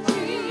you,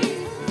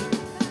 Jesus.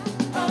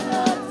 I'm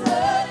not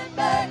turning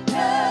back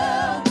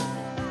now.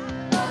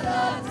 I'm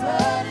not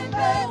turning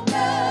back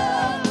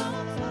now.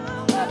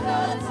 I'm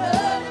not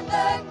turning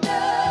back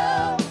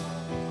now.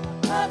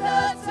 I'm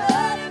not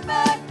turning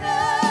back now.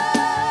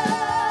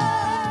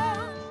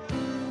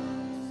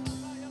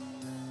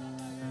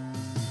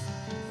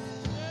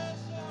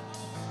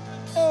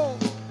 Oh,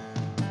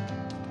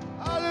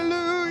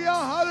 hallelujah,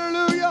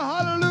 hallelujah,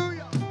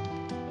 hallelujah.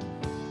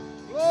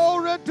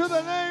 Glory to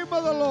the name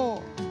of the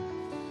Lord.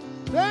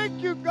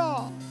 Thank you,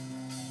 God.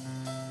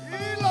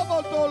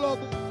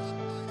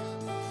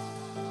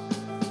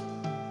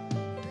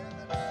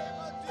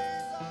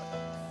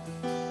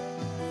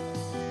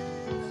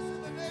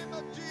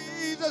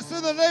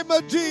 In the name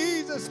of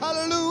Jesus,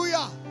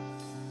 hallelujah.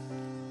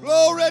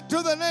 Glory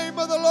to the name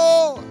of the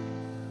Lord.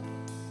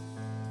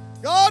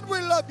 God, we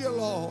love you,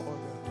 Lord.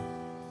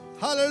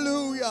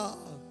 Hallelujah.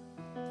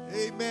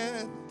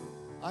 Amen.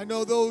 I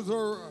know those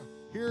are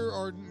here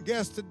are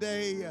guests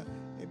today.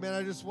 Amen.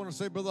 I just want to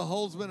say Brother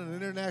Holzman, an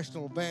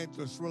international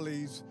evangelist, really,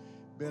 he's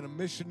been a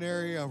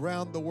missionary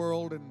around the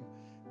world, and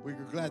we're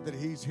glad that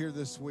he's here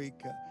this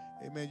week.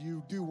 Amen.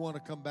 You do want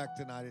to come back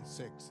tonight at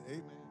 6.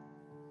 Amen.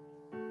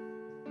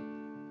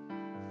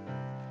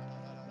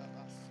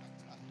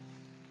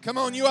 Come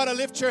on, you ought to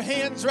lift your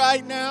hands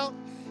right now,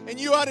 and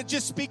you ought to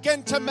just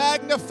begin to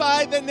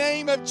magnify the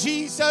name of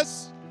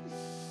Jesus.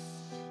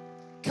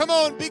 Come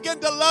on, begin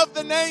to love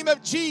the name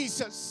of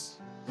Jesus.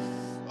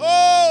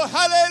 Oh,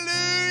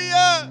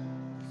 hallelujah.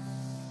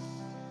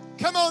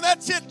 Come on,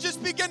 that's it.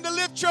 Just begin to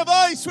lift your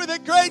voice with a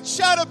great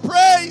shout of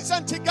praise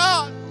unto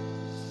God.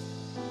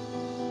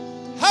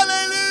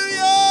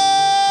 Hallelujah.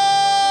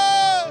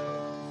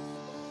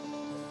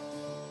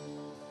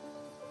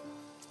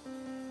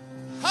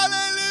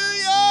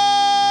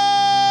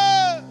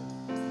 Hallelujah.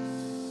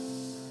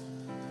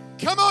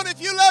 Come on,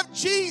 if you love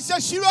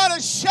Jesus, you ought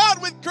to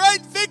shout with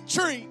great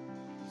victory.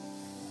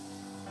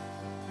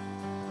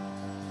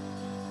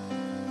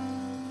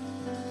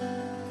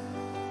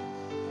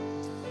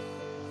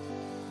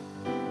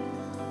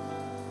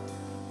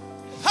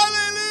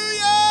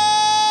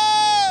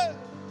 Hallelujah.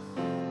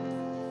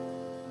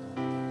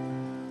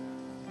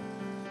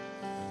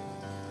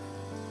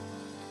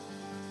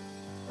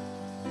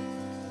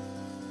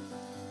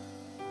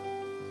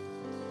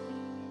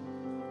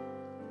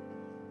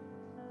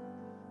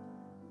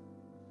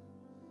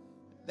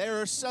 There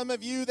are some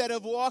of you that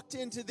have walked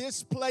into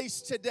this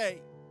place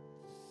today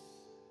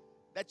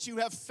that you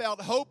have felt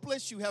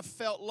hopeless, you have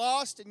felt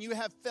lost, and you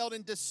have felt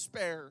in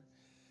despair.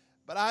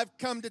 But I've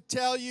come to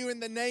tell you in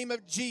the name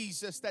of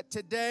Jesus that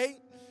today,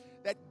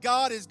 that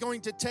God is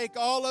going to take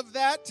all of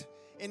that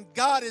and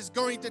God is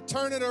going to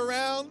turn it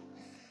around.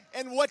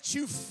 And what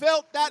you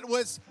felt that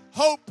was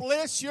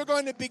hopeless, you're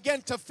going to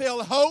begin to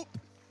feel hope.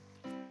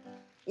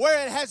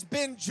 Where it has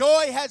been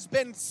joy,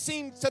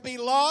 seemed to be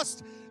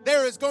lost,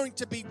 there is going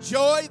to be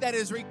joy that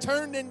is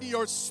returned into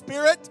your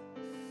spirit.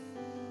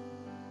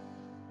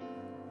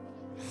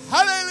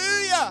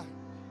 Hallelujah.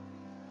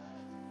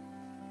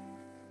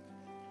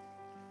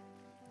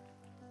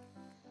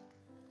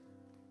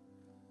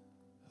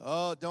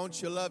 Oh,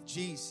 don't you love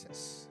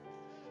Jesus?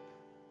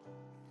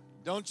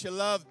 Don't you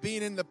love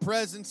being in the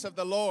presence of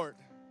the Lord?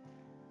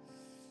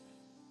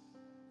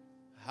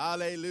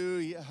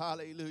 Hallelujah,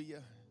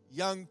 hallelujah.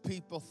 Young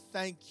people,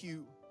 thank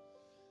you.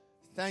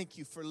 Thank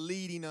you for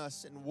leading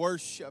us in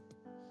worship.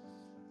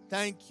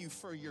 Thank you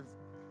for your...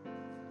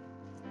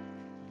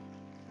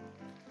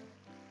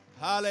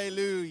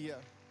 Hallelujah.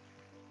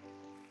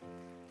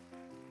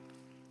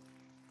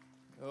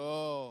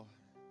 Oh,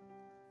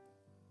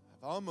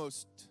 I've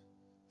almost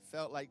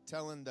felt like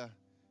telling the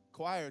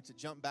choir to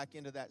jump back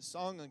into that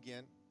song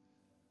again,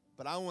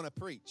 but I want to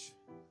preach.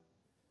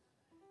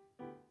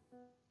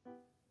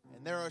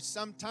 And there are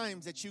some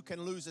times that you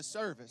can lose a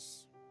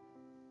service.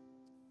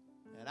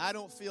 And I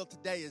don't feel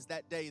today is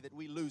that day that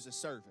we lose a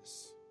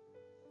service.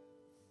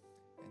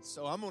 And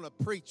so I'm going to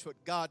preach what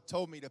God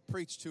told me to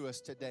preach to us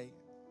today.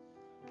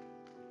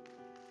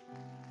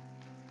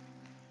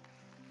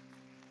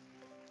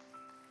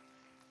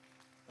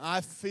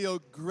 I feel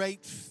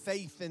great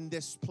faith in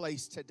this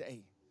place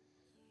today.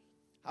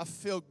 I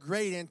feel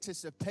great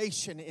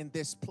anticipation in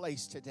this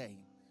place today.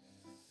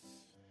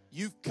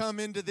 You've come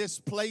into this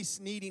place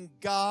needing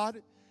God,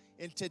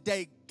 and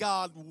today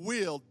God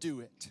will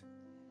do it.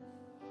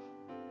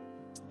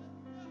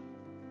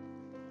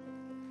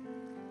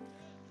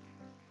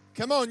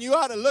 Come on, you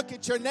ought to look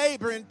at your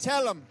neighbor and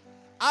tell him,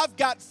 I've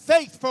got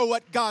faith for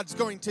what God's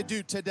going to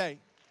do today.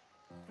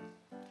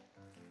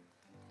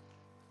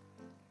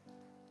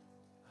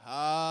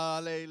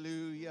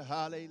 Hallelujah,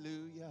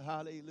 hallelujah,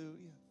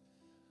 hallelujah.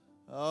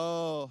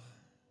 Oh,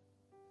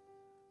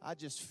 I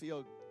just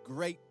feel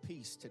great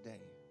peace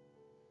today.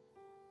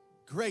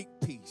 Great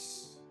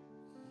peace.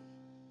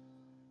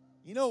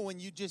 You know, when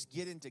you just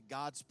get into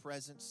God's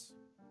presence,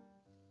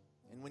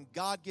 and when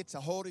God gets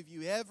a hold of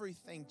you,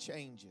 everything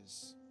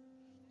changes.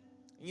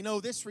 You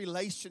know, this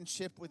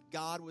relationship with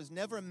God was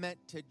never meant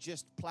to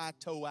just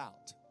plateau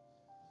out,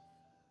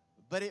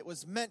 but it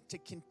was meant to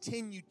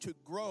continue to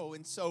grow.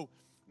 And so,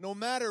 no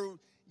matter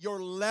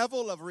your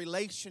level of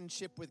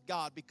relationship with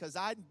God, because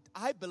I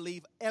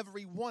believe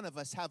every one of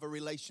us have a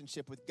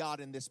relationship with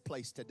God in this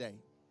place today.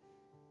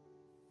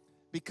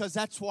 Because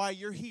that's why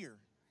you're here,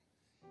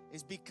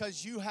 is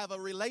because you have a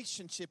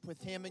relationship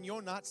with Him and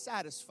you're not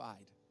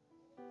satisfied.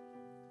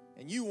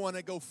 And you want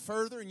to go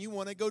further and you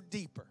want to go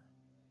deeper.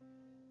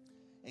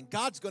 And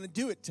God's going to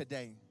do it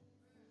today.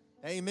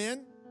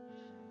 Amen.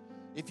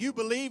 If you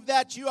believe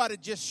that, you ought to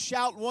just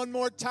shout one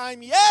more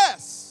time,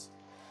 yes.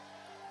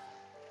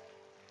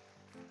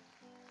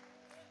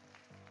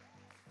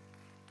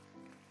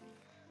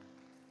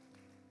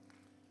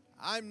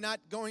 I'm not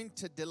going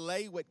to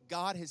delay what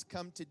God has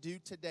come to do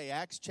today.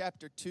 Acts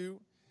chapter 2,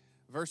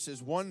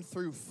 verses 1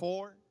 through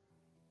 4.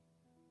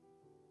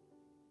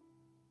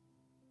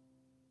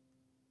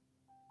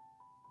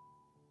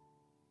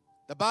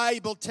 The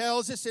Bible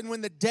tells us, and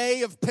when the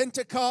day of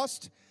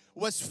Pentecost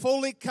was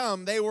fully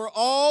come, they were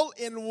all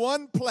in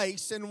one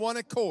place in one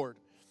accord.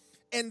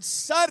 And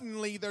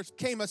suddenly there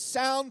came a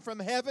sound from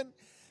heaven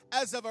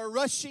as of a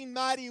rushing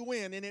mighty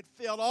wind, and it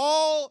filled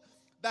all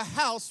the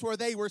house where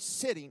they were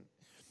sitting.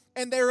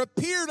 And there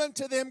appeared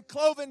unto them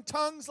cloven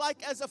tongues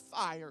like as a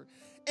fire,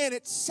 and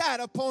it sat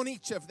upon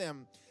each of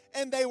them.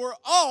 And they were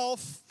all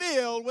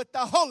filled with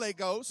the Holy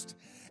Ghost,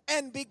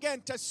 and began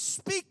to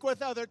speak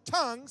with other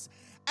tongues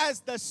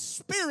as the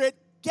Spirit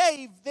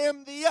gave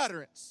them the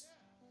utterance.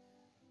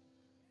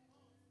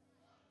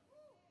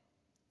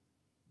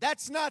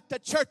 That's not the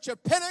Church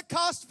of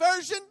Pentecost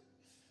version.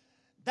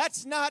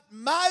 That's not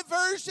my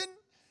version.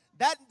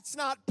 That's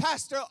not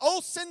Pastor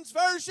Olson's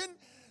version.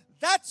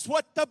 That's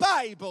what the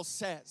Bible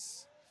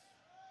says.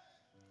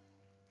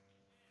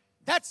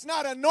 That's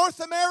not a North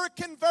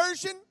American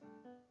version.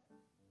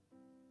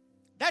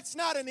 That's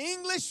not an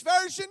English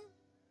version.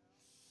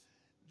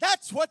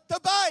 That's what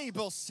the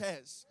Bible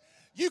says.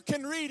 You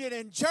can read it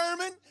in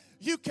German.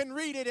 You can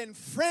read it in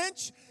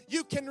French.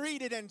 You can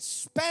read it in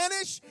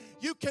Spanish.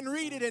 You can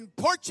read it in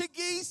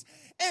Portuguese.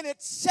 And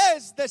it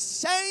says the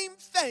same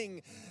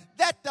thing,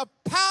 that the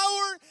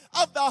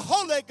power of the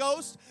Holy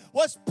Ghost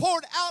was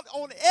poured out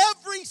on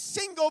every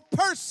single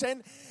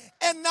person,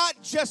 and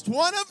not just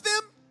one of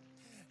them,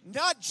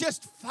 not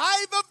just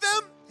 5 of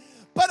them,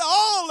 but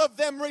all of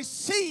them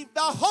received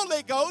the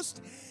Holy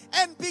Ghost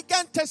and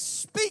began to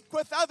speak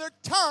with other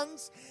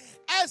tongues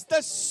as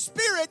the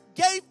Spirit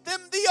gave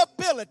them the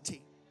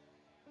ability.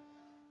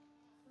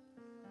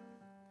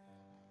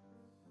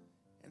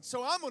 And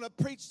so I'm going to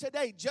preach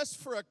today just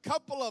for a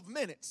couple of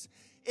minutes.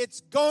 It's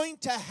going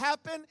to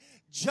happen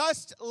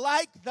just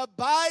like the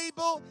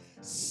Bible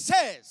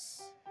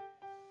says.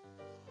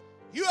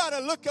 You ought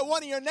to look at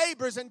one of your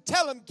neighbors and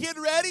tell them, get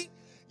ready.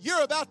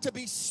 You're about to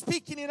be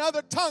speaking in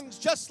other tongues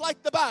just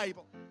like the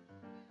Bible.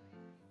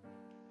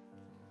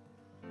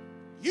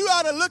 You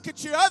ought to look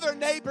at your other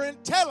neighbor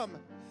and tell them,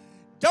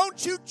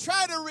 don't you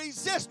try to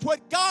resist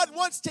what God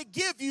wants to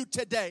give you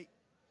today.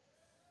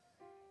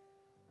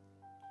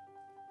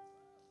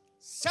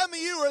 Some of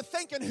you are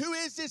thinking, who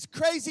is this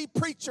crazy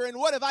preacher and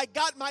what have I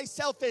got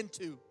myself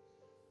into?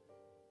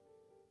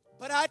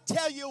 But I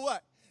tell you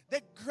what,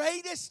 the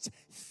greatest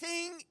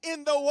thing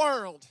in the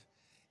world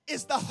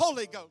is the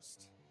Holy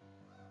Ghost.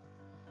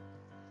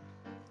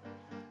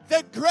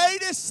 The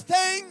greatest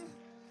thing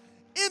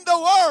in the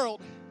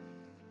world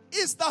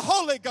is the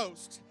Holy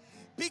Ghost.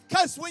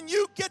 Because when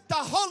you get the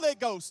Holy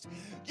Ghost,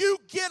 you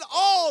get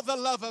all the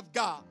love of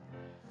God.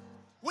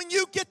 When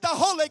you get the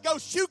Holy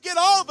Ghost, you get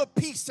all the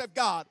peace of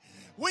God.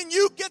 When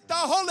you get the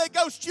Holy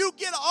Ghost, you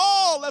get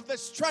all of the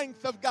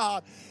strength of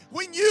God.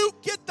 When you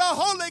get the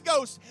Holy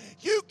Ghost,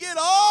 you get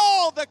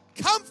all the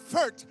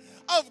comfort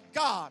of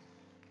God.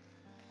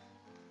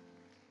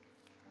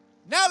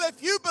 Now,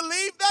 if you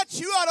believe that,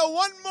 you ought to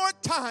one more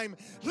time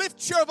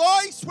lift your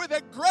voice with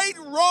a great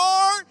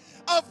roar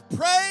of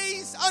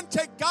praise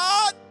unto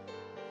God.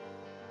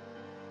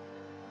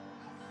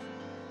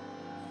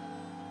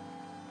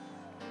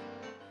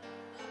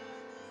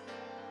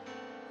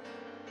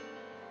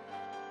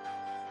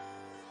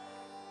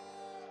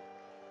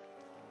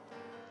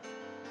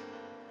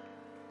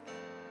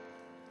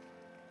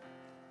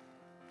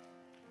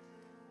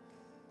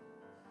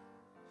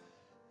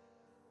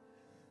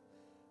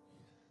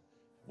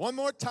 One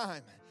more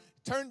time.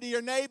 Turn to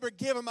your neighbor,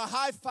 give him a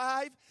high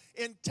five,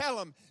 and tell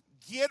him,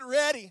 get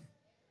ready.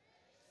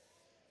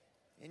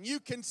 And you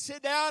can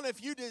sit down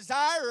if you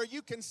desire, or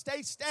you can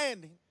stay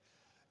standing.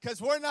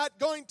 Because we're not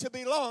going to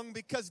be long,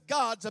 because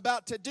God's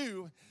about to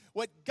do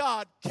what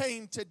God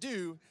came to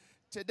do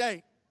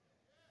today.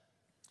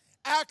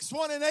 Acts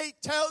 1:8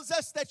 tells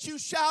us that you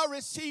shall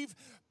receive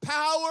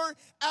power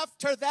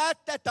after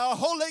that the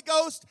Holy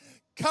Ghost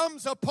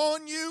comes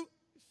upon you.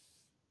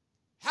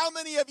 How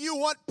many of you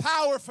want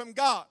power from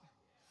God?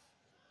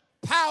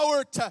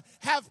 Power to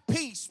have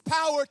peace,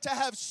 power to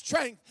have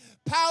strength,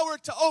 power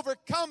to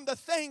overcome the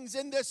things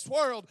in this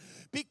world.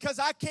 Because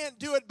I can't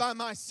do it by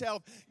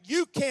myself.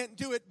 You can't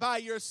do it by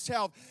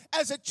yourself.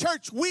 As a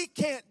church, we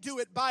can't do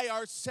it by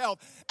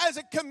ourselves. As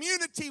a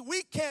community,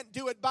 we can't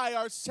do it by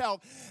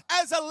ourselves.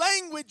 As a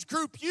language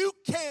group, you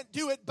can't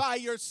do it by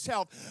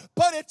yourself.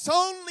 But it's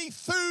only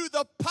through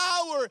the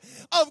power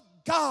of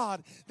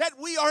God that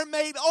we are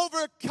made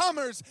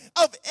overcomers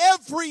of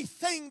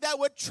everything that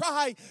would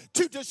try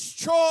to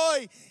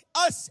destroy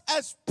us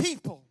as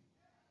people.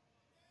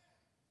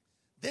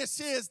 This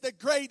is the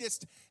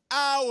greatest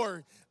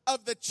hour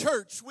of the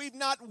church. We've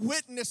not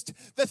witnessed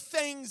the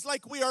things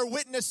like we are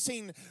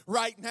witnessing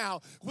right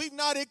now. We've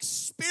not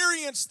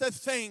experienced the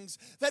things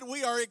that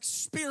we are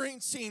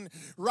experiencing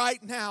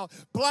right now.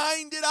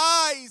 Blinded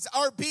eyes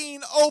are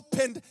being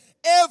opened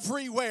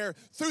everywhere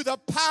through the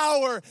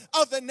power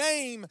of the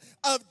name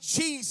of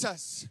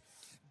Jesus.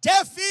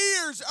 Deaf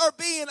ears are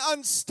being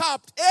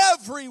unstopped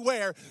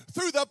everywhere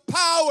through the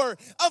power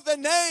of the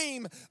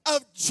name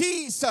of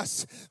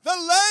Jesus. The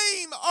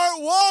lame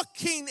are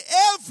walking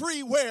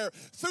everywhere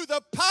through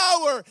the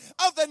power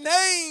of the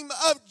name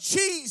of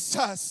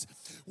Jesus.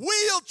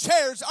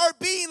 Wheelchairs are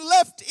being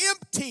left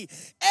empty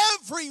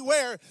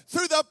everywhere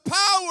through the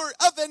power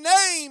of the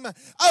name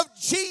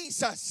of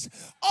Jesus.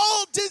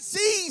 All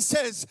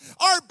diseases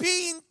are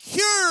being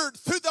cured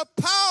through the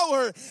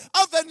power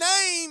of the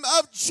name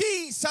of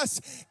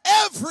Jesus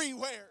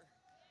everywhere.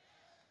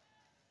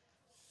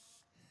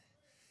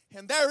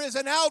 And there is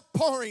an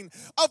outpouring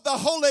of the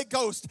Holy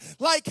Ghost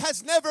like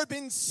has never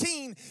been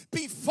seen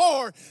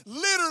before,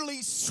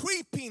 literally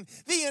sweeping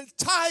the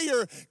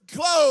entire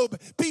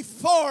globe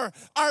before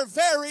our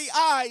very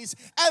eyes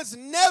as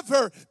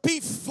never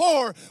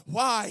before.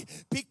 Why?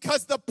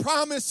 Because the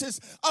promises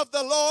of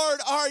the Lord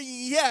are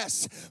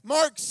yes.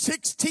 Mark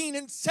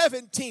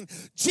 16:17,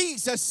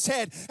 Jesus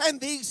said, and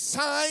these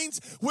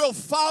signs will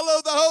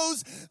follow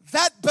those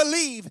that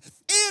believe.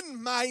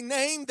 In my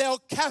name they'll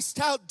cast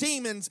out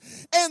demons,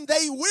 and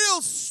they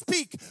will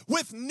speak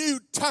with new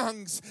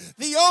tongues.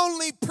 The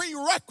only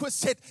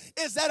prerequisite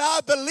is that I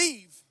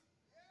believe.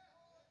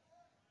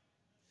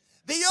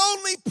 The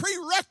only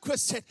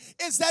prerequisite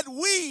is that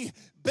we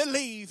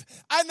believe.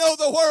 I know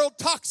the world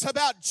talks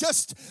about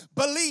just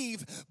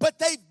believe, but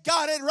they've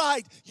got it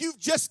right. You've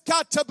just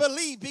got to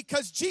believe,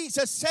 because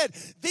Jesus said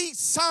these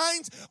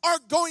signs are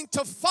going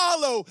to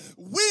follow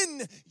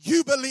when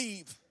you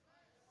believe.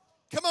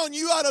 Come on,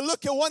 you ought to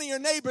look at one of your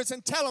neighbors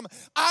and tell them,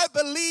 I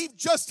believe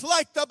just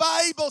like the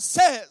Bible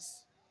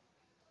says.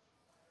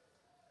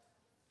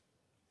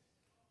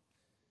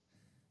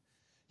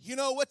 You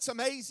know what's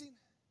amazing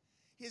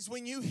is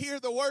when you hear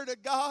the word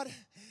of God,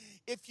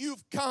 if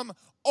you've come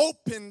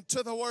open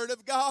to the Word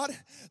of God,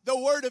 the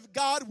Word of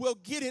God will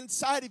get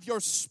inside of your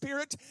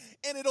spirit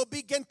and it'll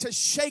begin to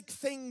shake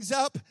things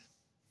up.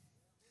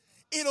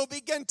 It'll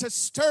begin to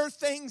stir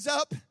things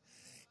up.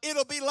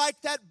 It'll be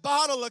like that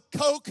bottle of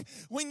Coke.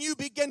 When you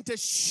begin to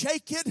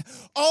shake it,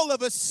 all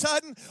of a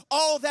sudden,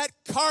 all that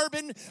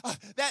carbon,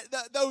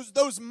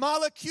 those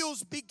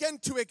molecules begin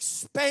to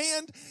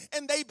expand,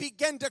 and they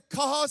begin to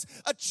cause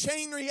a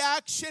chain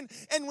reaction.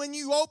 And when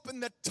you open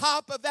the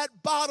top of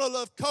that bottle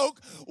of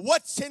Coke,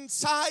 what's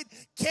inside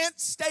can't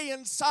stay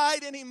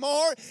inside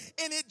anymore,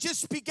 and it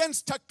just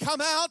begins to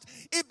come out.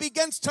 It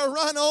begins to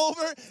run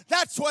over.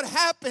 That's what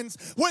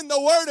happens when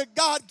the Word of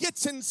God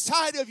gets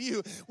inside of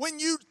you.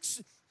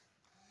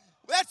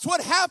 That's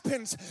what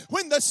happens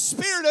when the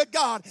Spirit of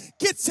God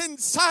gets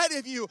inside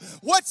of you.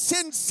 What's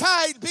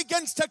inside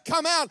begins to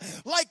come out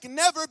like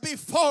never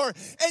before,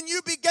 and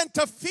you begin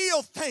to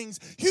feel things.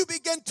 You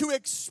begin to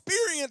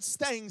experience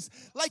things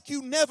like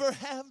you never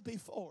have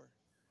before.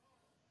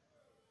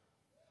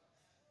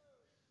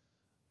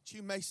 But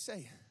you may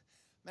say,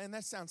 man,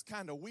 that sounds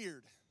kind of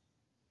weird.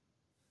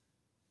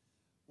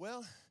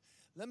 Well,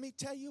 let me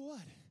tell you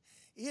what,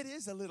 it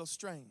is a little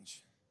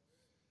strange.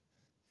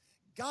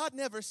 God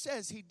never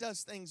says He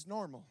does things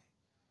normal.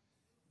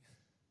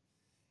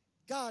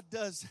 God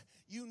does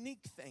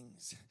unique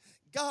things.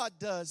 God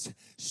does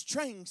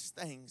strange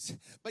things.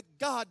 But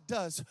God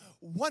does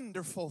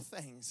wonderful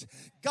things.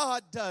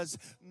 God does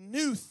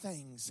new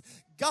things.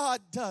 God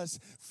does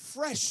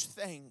fresh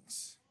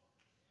things.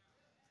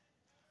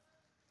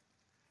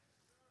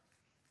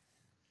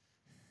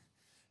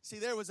 See,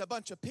 there was a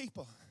bunch of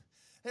people.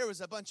 There was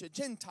a bunch of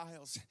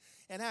Gentiles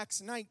in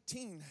Acts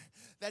 19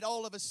 that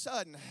all of a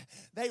sudden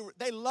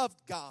they loved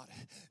God.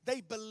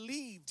 They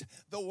believed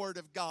the Word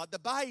of God. The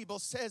Bible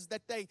says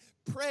that they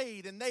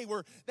prayed and they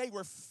were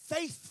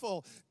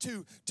faithful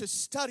to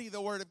study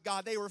the Word of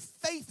God. They were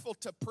faithful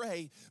to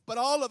pray. But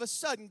all of a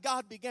sudden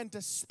God began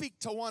to speak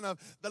to one of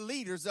the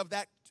leaders of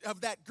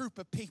that group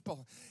of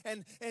people.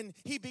 And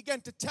he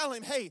began to tell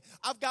him, hey,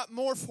 I've got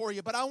more for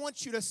you, but I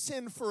want you to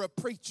send for a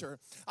preacher.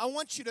 I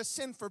want you to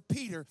send for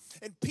Peter.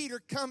 And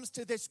Peter comes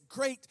to this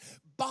great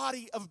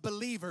body of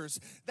believers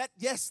that,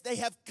 yes, they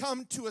have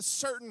come to a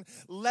certain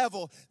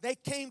level. They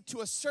came to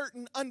a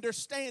certain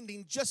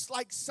understanding, just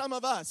like some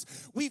of us.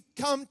 We've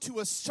come to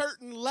a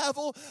certain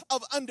level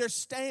of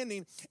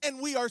understanding,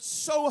 and we are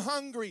so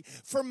hungry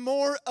for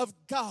more of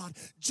God,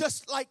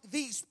 just like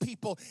these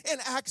people. In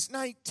Acts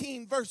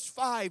 19, verse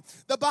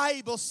 5, the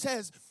Bible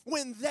says,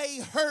 when they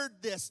heard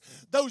this,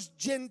 those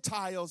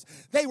Gentiles,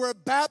 they were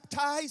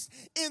baptized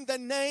in the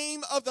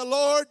name of the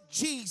Lord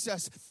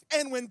Jesus.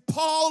 And when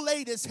Paul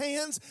laid his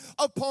hands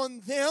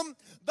upon them,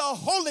 the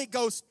Holy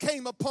Ghost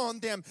came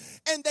upon them,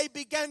 and they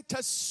began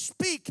to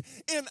speak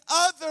in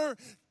other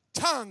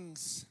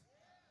tongues.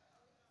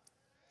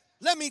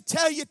 Let me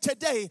tell you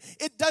today,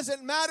 it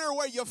doesn't matter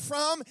where you're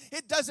from.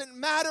 It doesn't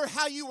matter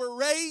how you were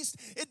raised.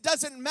 It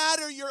doesn't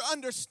matter your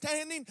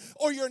understanding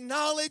or your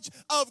knowledge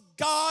of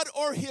God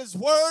or His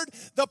Word.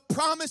 The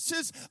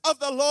promises of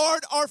the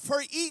Lord are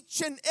for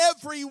each and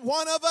every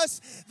one of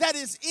us that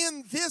is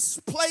in this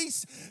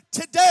place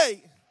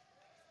today.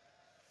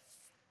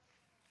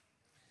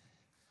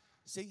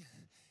 See,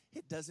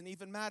 it doesn't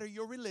even matter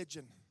your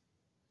religion.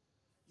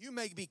 You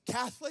may be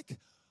Catholic,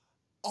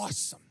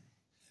 awesome.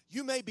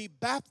 You may be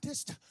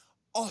Baptist,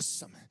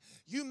 awesome.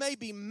 You may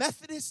be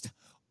Methodist,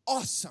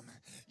 awesome.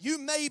 You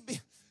may be,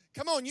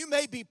 you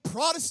may be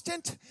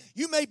Protestant.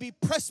 You may be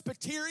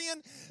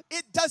Presbyterian.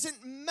 It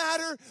doesn't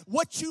matter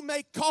what you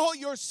may call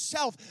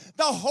yourself.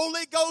 The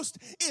Holy Ghost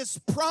is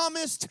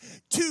promised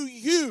to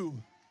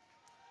you.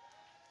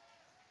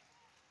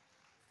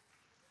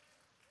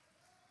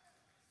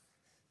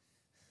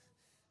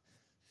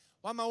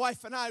 While my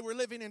wife and I were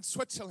living in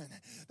Switzerland,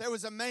 there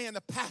was a man,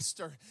 a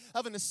pastor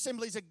of an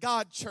Assemblies of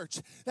God church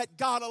that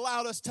God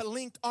allowed us to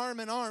link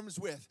arm in arms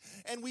with.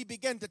 And we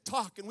began to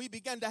talk and we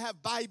began to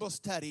have Bible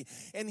study.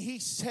 And he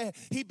said,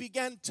 he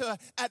began to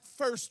at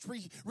first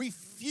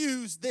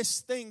refuse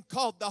this thing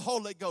called the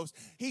Holy Ghost.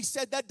 He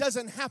said that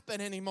doesn't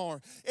happen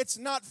anymore. It's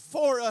not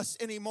for us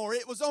anymore.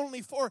 It was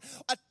only for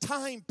a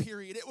time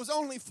period. It was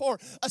only for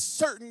a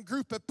certain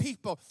group of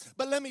people.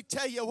 But let me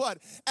tell you what,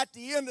 at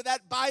the end of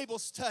that Bible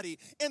study,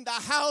 in the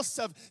house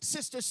of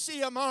Sister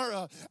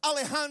Ciamara,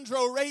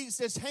 Alejandro raised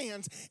his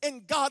hands,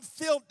 and God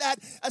filled that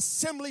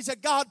Assemblies of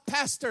God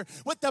pastor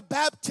with the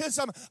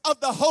baptism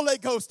of the Holy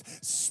Ghost,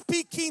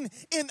 speaking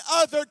in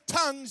other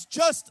tongues,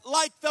 just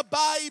like the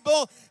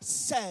Bible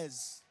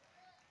says.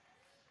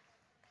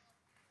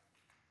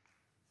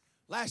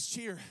 Last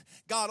year,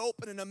 God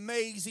opened an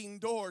amazing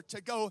door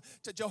to go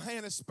to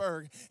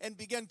Johannesburg and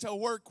begin to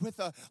work with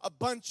a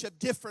bunch of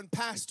different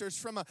pastors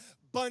from a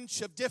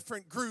bunch of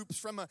different groups,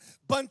 from a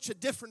bunch of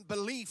different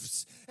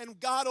beliefs. And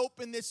God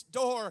opened this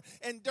door,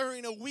 and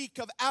during a week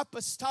of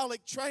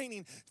apostolic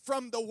training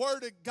from the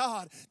Word of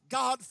God,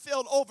 God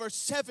filled over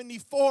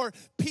 74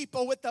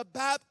 people with the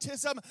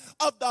baptism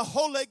of the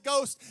Holy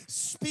Ghost,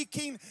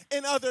 speaking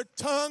in other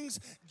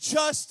tongues,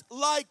 just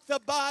like the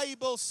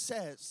Bible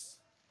says.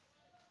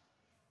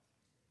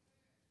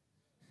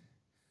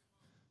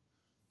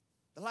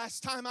 The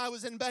last time I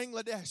was in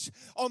Bangladesh,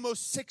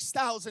 almost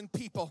 6,000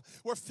 people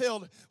were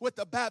filled with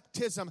the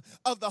baptism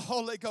of the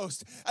Holy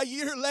Ghost. A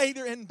year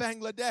later in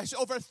Bangladesh,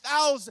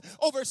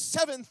 over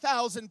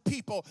 7,000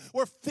 people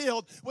were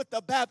filled with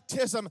the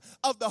baptism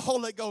of the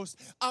Holy Ghost.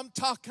 I'm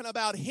talking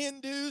about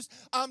Hindus.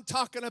 I'm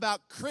talking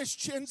about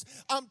Christians.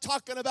 I'm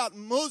talking about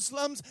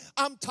Muslims.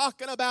 I'm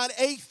talking about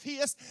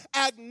atheists,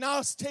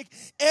 agnostic.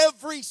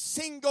 Every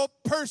single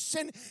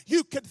person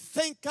you could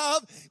think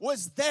of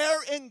was there,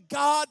 and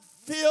God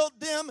filled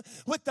them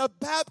with the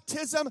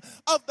baptism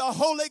of the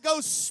Holy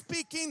Ghost,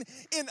 speaking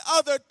in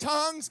other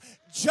tongues,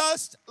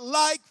 just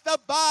like the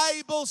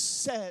Bible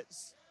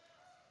says.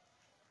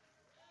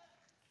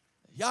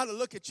 You ought to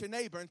look at your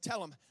neighbor and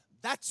tell him,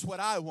 that's what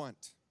I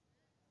want.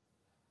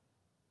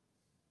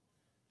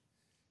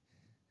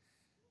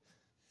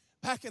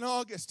 Back in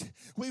August,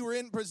 we were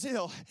in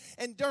Brazil,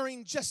 and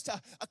during just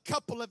a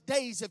couple of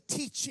days of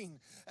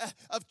teaching,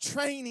 of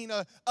training,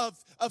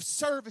 of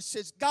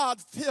services, God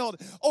filled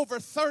over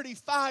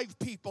 35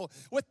 people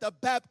with the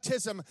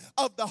baptism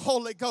of the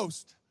Holy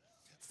Ghost.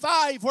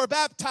 5 were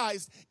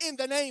baptized in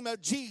the name of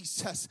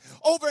Jesus.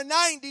 Over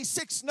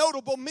 96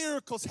 notable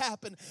miracles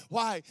happened.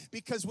 Why?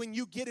 Because when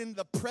you get in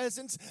the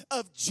presence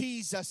of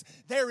Jesus,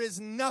 there is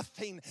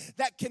nothing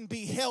that can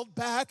be held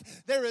back.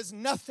 There is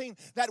nothing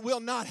that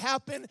will not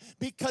happen,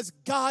 because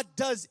God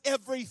does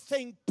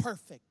everything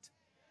perfect.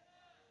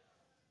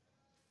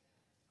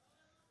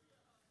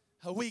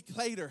 A week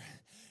later,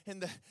 in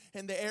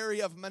the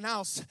area of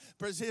Manaus,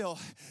 Brazil,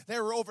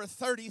 there were over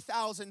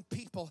 30,000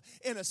 people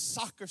in a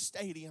soccer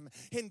stadium,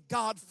 and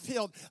God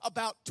filled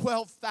about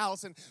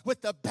 12,000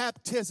 with the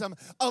baptism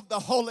of the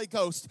Holy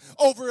Ghost.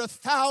 Over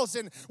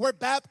 1,000 were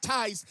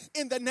baptized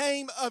in the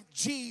name of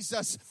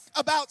Jesus.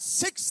 About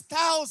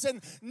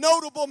 6,000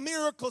 notable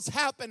miracles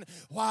happened.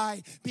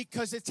 Why?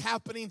 Because it's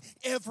happening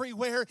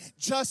everywhere,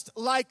 just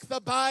like the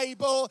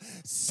Bible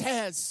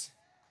says.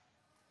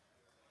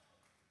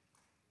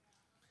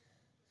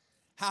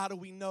 How do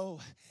we know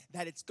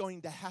that it's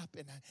going to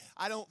happen?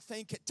 I don't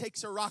think it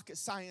takes a rocket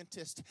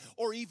scientist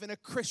or even a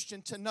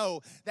Christian to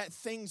know that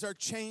things are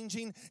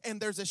changing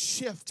and there's a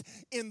shift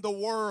in the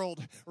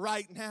world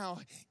right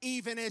now.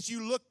 Even as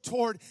you look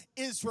toward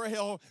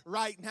Israel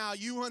right now,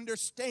 you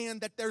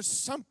understand that there's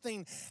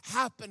something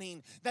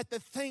happening, that the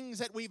things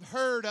that we've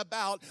heard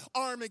about,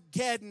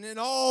 Armageddon and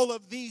all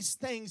of these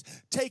things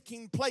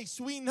taking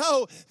place, we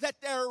know that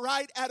they're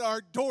right at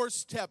our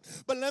doorstep.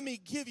 But let me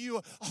give you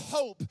a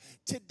hope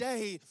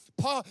today.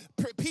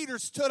 Peter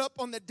stood up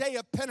on the day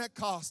of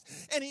Pentecost,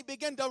 and he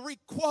began to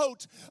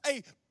requote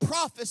a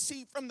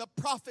prophecy from the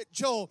prophet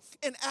Joel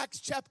in Acts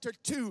chapter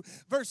 2,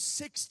 verse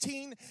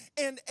 16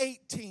 and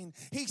 18.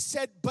 He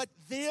said, but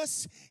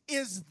this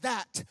is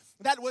that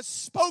was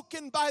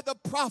spoken by the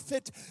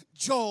prophet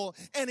Joel,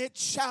 and it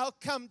shall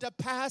come to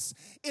pass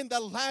in the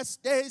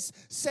last days,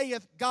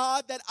 saith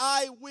God, that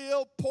I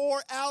will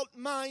pour out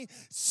my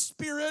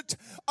spirit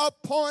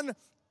upon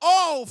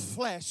all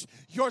flesh.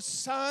 Your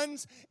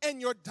sons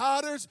and your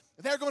daughters,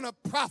 they're going to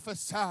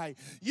prophesy.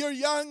 Your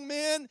young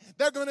men,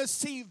 they're going to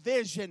see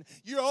vision.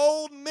 Your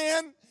old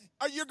men,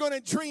 you're going to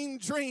dream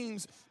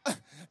dreams.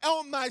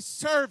 On my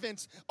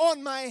servants,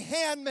 on my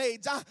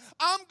handmaids,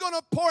 I'm going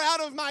to pour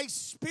out of my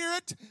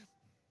spirit.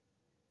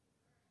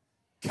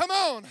 Come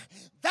on.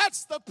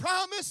 That's the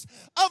promise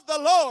of the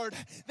Lord,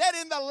 that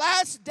in the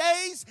last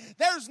days,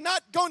 there's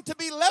not going to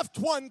be left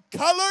one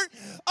color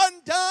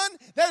undone.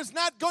 There's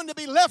not going to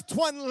be left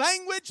one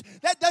language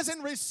that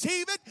doesn't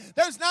receive it.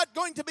 There's not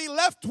going to be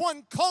left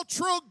one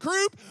cultural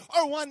group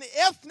or one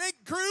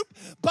ethnic group,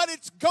 but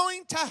it's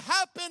going to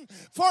happen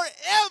for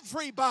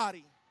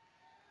everybody.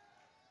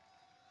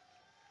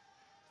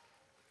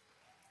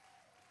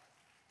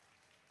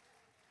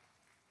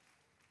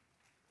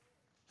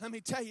 Let me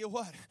tell you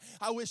what,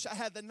 I wish I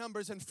had the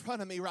numbers in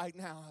front of me right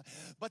now,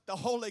 but the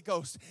Holy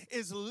Ghost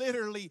is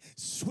literally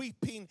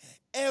sweeping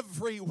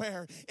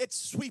everywhere. It's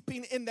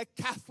sweeping in the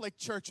Catholic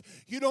Church.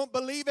 You don't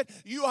believe it?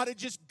 You ought to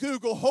just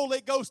Google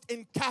Holy Ghost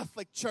in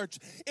Catholic Church.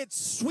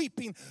 It's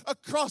sweeping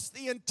across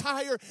the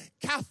entire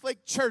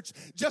Catholic Church.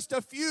 Just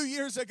a few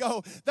years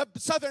ago, the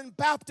Southern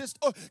Baptist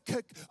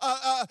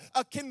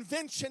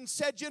Convention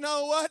said, you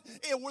know what?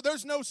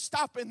 There's no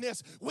stopping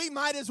this. We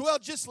might as well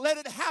just let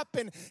it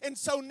happen. And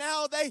so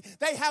now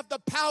they have the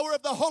power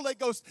of the Holy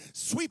Ghost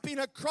sweeping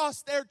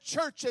across their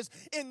churches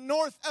in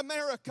North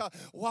America.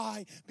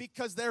 Why?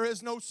 Because there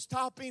is no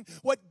stopping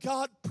what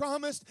God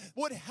promised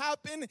would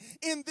happen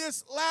in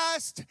this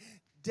last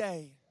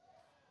day.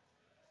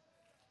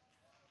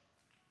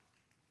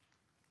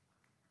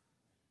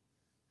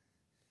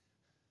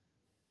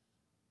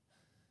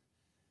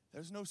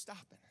 There's no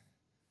stopping.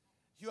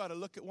 You ought to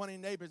look at one of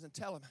your neighbors and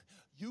tell them,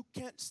 you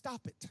can't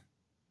stop it.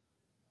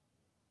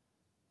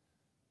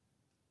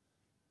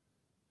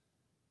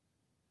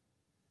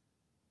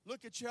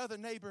 Look at your other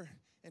neighbor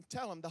and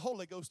tell them the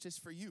Holy Ghost is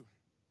for you.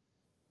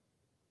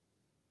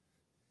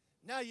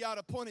 Now you ought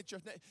to point at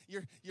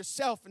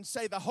yourself and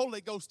say, the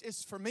Holy Ghost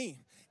is for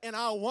me, and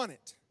I want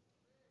it.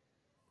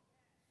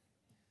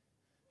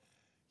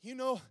 You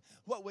know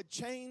what would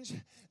change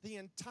the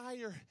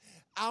entire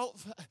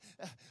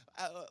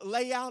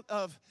layout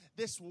of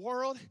this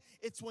world?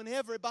 It's when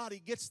everybody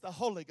gets the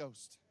Holy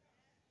Ghost.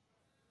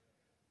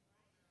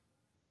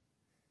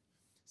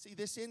 See,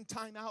 this end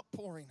time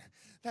outpouring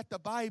that the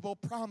Bible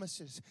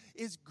promises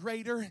is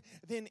greater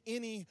than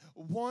any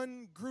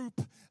one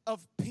group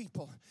of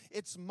people.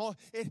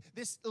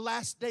 This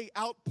last day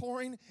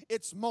outpouring,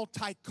 it's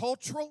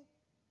multicultural.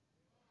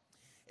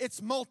 It's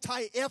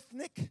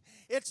multi-ethnic,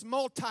 it's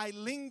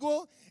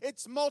multilingual,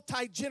 it's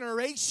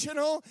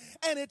multi-generational,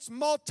 and it's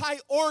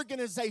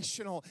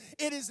multi-organizational.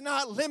 It is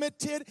not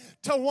limited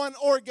to one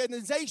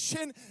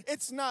organization.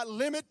 It's not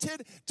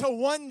limited to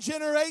one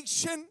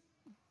generation.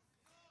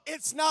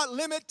 It's not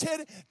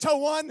limited to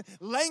one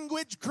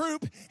language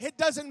group. It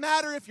doesn't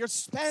matter if you're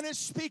Spanish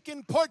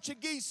speaking,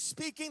 Portuguese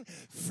speaking,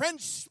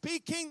 French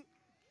speaking.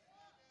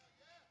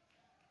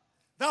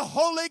 The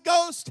Holy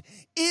Ghost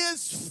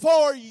is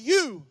for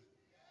you.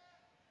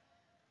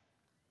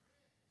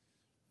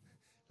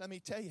 Let me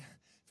tell you,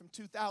 from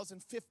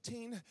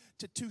 2015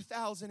 to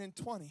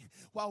 2020,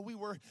 while we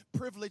were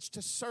privileged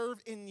to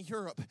serve in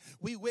Europe,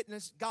 we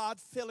witnessed God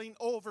filling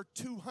over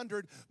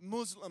 200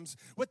 Muslims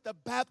with the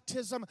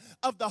baptism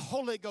of the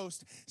Holy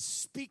Ghost,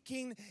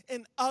 speaking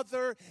in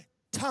other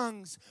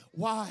tongues.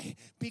 Why?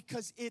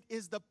 Because it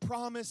is the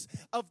promise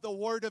of the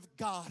Word of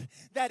God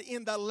that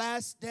in the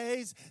last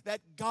days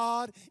that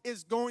God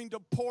is going to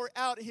pour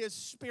out His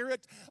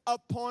Spirit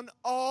upon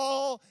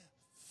all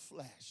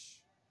flesh.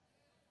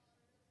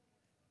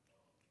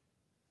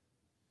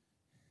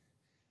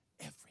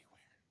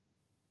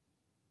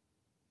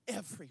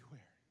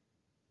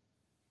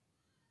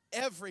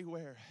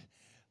 Everywhere.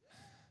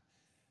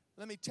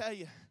 Let me tell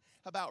you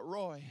about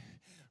Roy.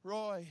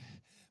 Roy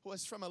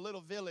was from a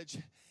little village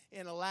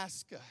in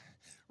Alaska.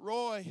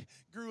 Roy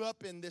grew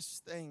up in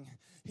this thing.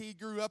 He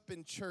grew up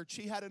in church.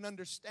 He had an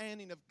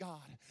understanding of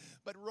God.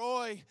 But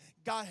Roy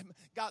got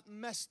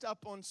messed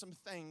up on some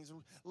things.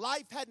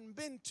 Life hadn't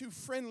been too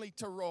friendly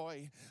to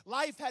Roy.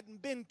 Life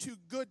hadn't been too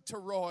good to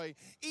Roy.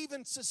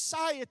 Even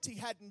society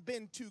hadn't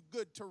been too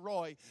good to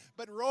Roy.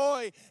 But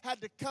Roy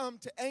had to come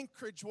to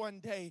Anchorage one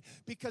day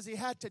because he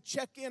had to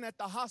check in at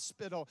the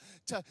hospital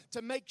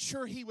to make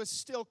sure he was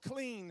still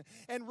clean.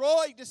 And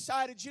Roy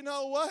decided, you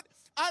know what?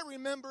 I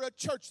remember a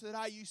church that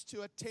I used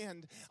to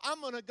attend.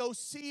 I'm going to go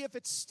see if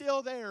it's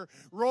still there.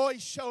 Roy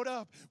showed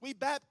up. We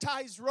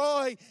baptized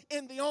Roy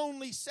in the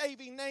only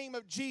saving name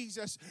of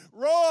Jesus.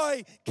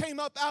 Roy came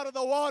up out of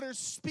the waters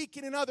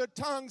speaking in other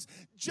tongues,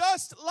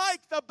 just like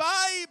the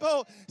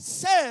Bible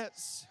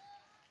says.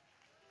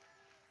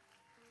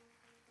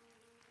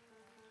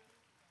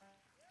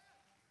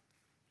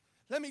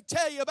 Let me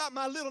tell you about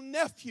my little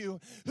nephew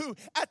who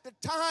at the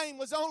time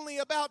was only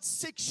about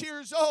 6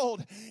 years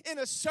old in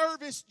a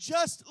service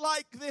just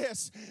like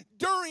this.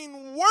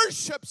 During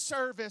worship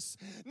service,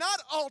 not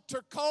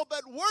altar call,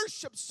 but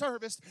worship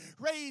service,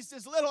 raised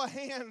his little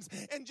hands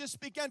and just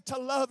began to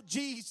love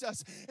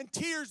Jesus. And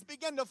tears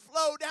began to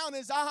flow down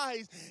his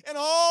eyes. And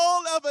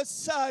all of a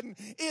sudden,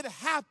 it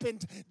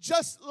happened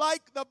just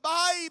like the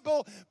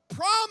Bible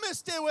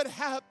promised it would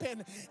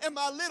happen. And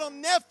my little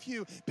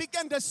nephew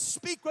began to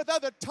speak with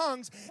other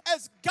tongues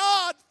as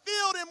God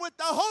filled him with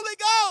the Holy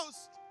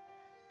Ghost.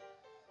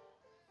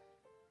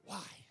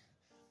 Why?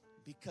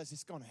 Because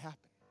it's going to happen.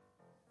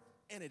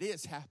 And it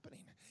is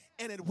happening.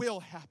 And it will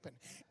happen.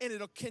 And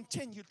it'll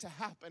continue to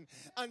happen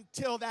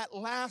until that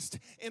last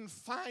and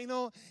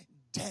final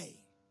day.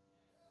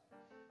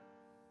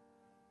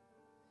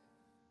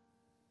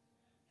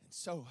 And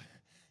so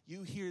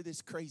you hear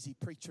this crazy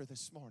preacher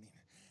this morning.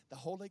 The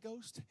Holy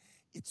Ghost,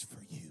 it's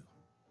for you.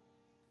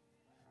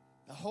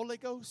 The Holy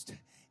Ghost,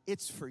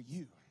 it's for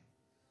you.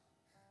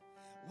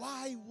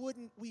 Why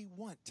wouldn't we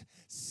want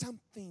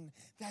something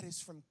that is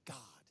from God?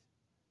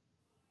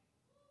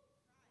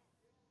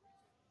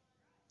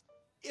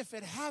 If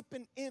it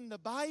happened in the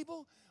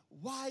Bible,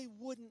 why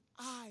wouldn't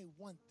I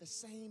want the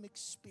same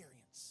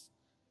experience?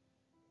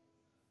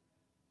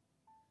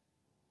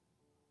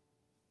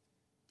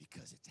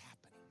 Because it's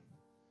happening.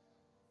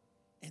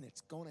 And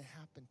it's going to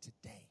happen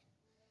today.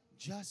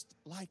 Just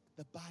like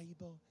the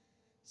Bible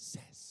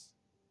says.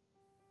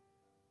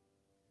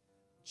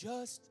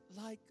 Just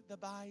like the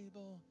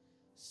Bible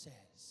says.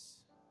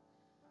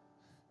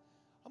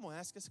 I'm going to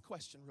ask us a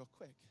question real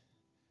quick.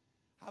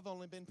 I've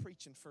only been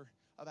preaching for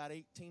about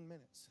 18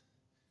 minutes.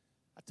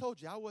 I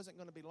told you I wasn't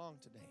going to be long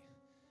today.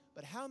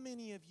 But how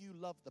many of you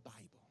love the Bible?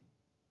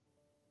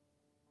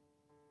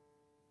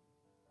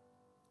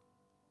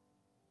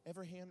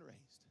 Every hand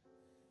raised.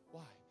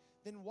 Why?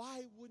 Then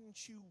why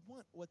wouldn't you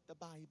want what the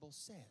Bible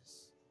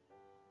says?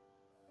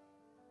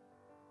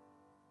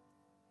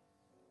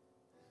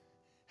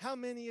 How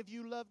many of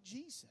you love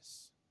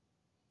Jesus?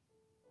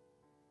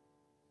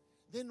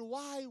 Then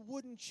why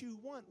wouldn't you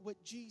want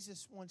what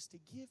Jesus wants to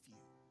give you?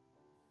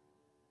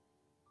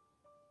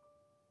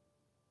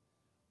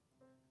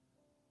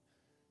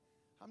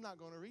 I'm not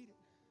going to read it.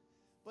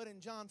 But in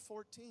John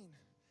 14,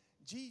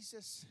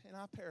 Jesus, and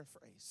I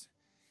paraphrase,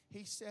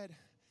 he said,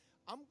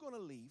 I'm going to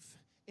leave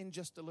in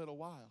just a little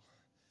while.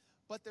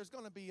 But there's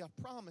going to be a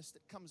promise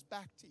that comes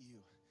back to you.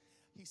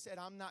 He said,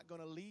 I'm not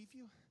going to leave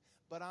you,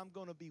 but I'm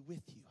going to be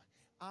with you.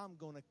 I'm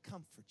going to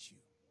comfort you.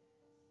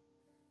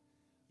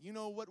 You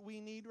know what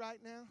we need right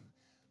now?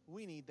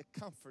 We need the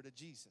comfort of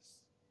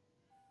Jesus.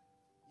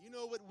 You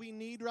know what we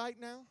need right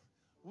now?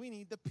 We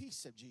need the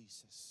peace of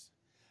Jesus.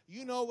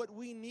 You know what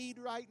we need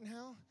right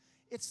now?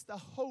 It's the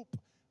hope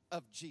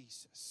of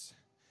Jesus.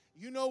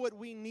 You know what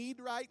we need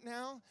right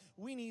now?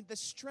 We need the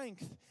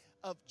strength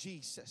of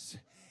Jesus.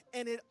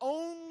 And it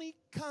only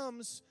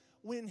comes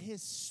when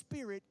His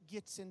Spirit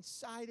gets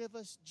inside of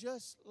us,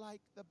 just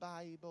like the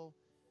Bible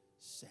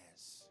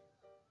says.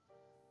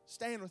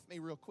 Stand with me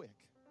real quick.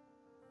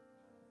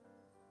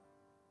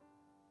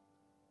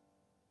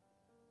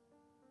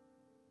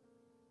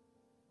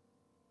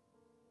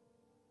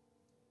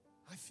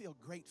 I feel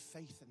great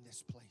faith in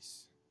this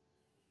place.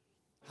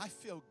 I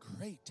feel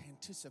great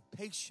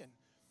anticipation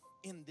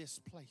in this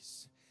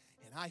place.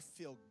 And I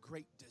feel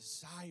great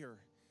desire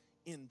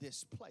in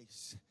this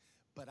place.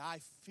 But I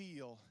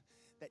feel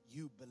that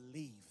you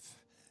believe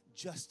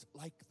just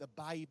like the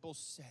Bible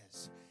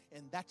says.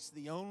 And that's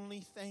the only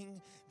thing,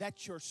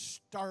 that's your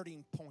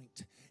starting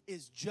point,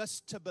 is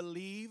just to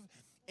believe,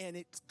 and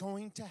it's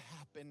going to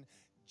happen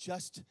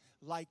just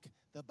like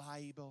the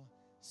Bible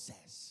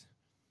says.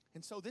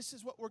 And so this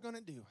is what we're going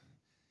to do,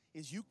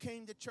 is you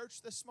came to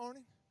church this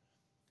morning,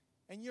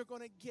 and you're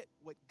going to get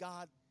what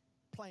God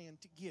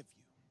planned to give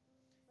you.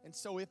 And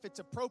so if it's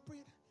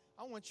appropriate,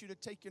 I want you to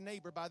take your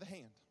neighbor by the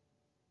hand.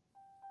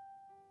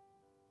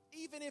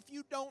 Even if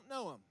you don't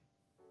know him.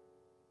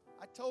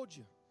 I told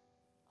you,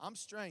 I'm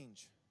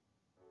strange.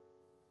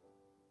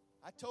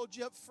 I told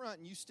you up front,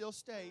 and you still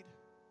stayed.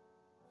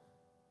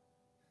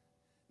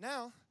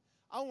 Now,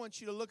 I want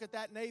you to look at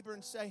that neighbor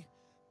and say,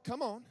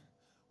 come on,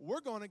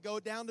 we're going to go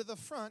down to the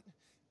front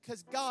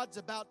because God's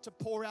about to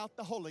pour out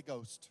the Holy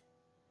Ghost.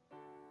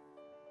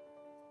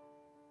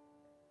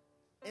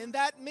 And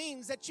that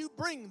means that you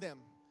bring them.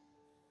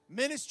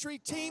 Ministry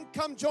team,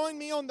 come join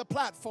me on the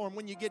platform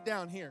when you get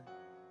down here.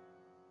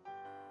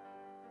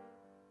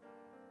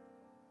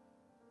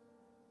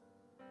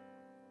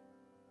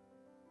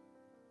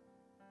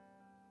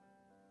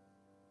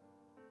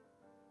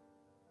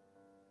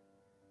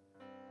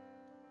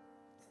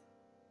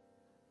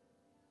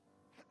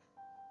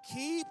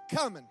 Keep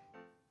coming.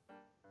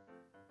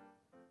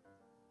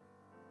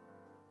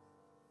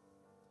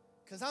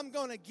 Because I'm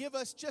going to give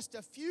us just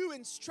a few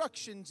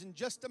instructions in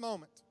just a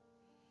moment.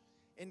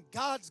 And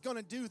God's going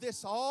to do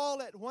this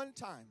all at one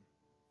time.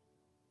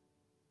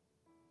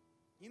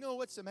 You know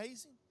what's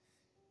amazing?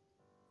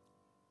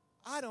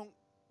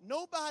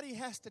 Nobody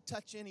has to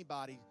touch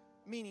anybody,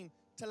 meaning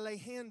to lay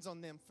hands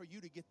on them for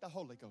you to get the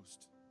Holy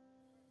Ghost.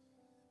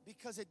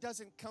 Because it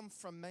doesn't come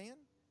from man,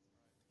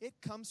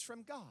 it comes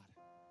from God.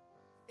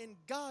 And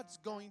God's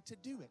going to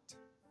do it.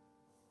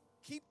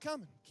 Keep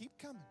coming, keep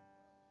coming.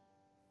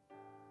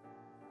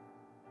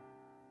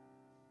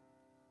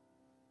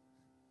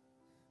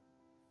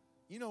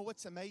 You know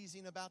what's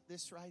amazing about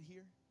this right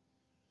here?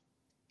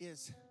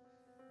 Is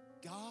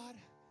God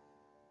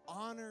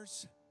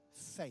honors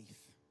faith.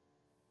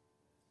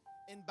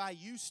 And by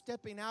you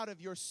stepping out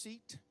of your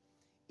seat,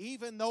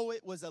 even though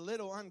it was a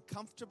little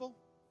uncomfortable,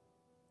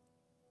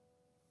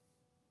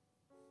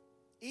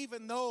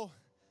 even though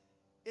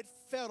it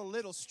felt a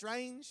little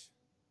strange,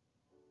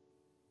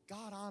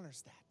 God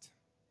honors that.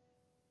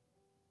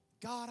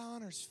 God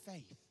honors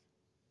faith.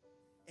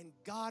 And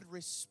God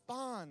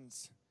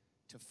responds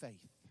to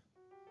faith.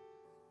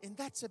 And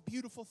that's a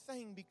beautiful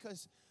thing,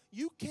 because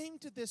you came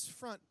to this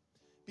front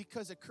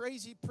because a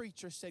crazy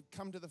preacher said,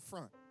 come to the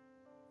front.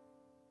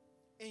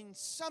 And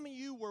some of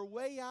you were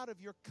way out of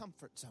your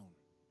comfort zone.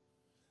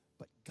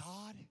 But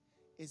God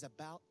is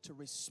about to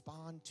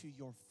respond to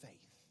your faith.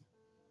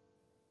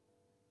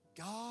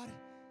 God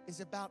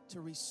is about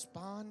to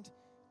respond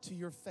to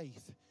your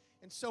faith.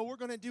 And so we're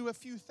going to do a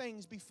few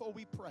things before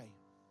we pray.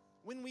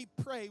 When we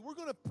pray, we're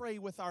going to pray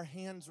with our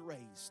hands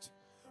raised.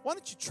 Why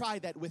don't you try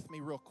that with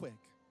me real quick?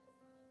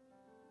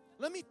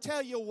 Let me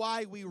tell you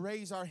why we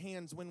raise our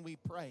hands when we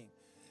pray.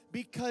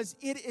 Because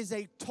it is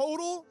a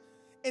total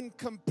and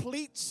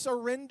complete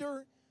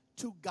surrender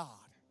to God.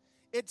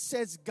 It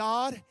says,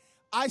 God,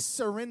 I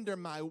surrender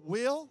my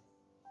will.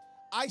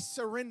 I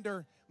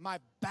surrender my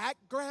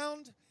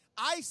background.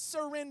 I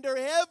surrender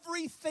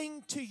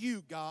everything to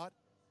you, God.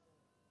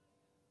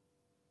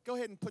 Go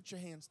ahead and put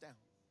your hands down.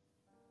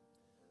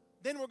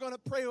 Then we're going to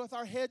pray with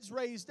our heads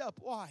raised up.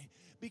 Why?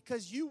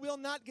 Because you will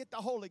not get the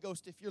Holy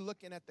Ghost if you're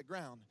looking at the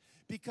ground.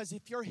 Because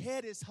if your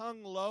head is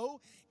hung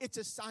low, it's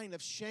a sign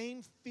of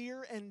shame,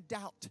 fear, and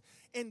doubt.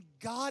 And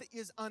God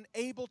is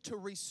unable to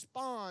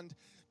respond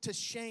to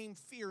shame,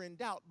 fear, and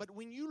doubt. But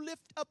when you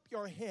lift up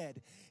your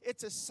head,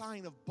 it's a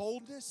sign of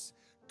boldness,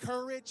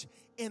 courage,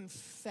 and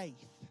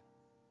faith.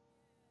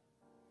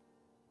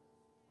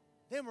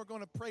 Then we're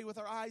going to pray with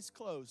our eyes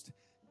closed,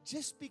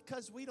 just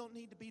because we don't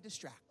need to be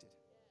distracted.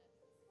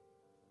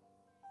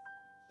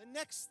 The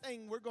next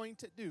thing we're going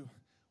to do,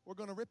 we're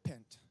going to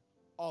repent,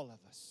 all of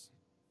us,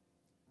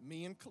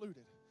 me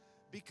included.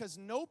 Because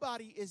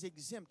nobody is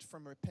exempt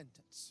from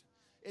repentance.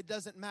 It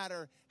doesn't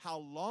matter how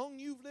long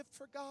you've lived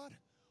for God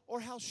or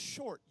how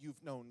short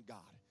you've known God.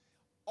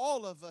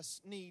 All of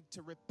us need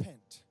to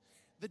repent.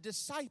 The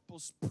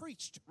disciples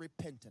preached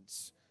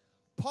repentance.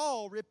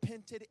 Paul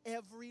repented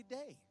every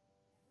day.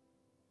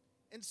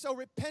 And so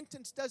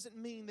repentance doesn't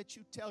mean that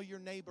you tell your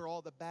neighbor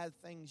all the bad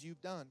things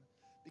you've done.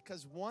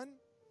 Because one,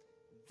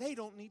 they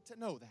don't need to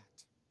know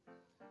that.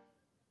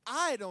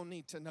 I don't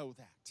need to know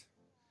that.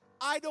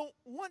 I don't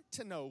want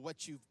to know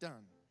what you've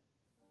done.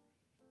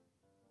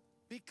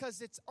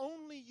 Because it's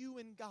only you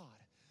and God.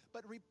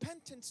 But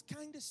repentance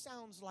kind of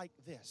sounds like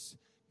this.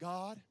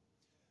 God,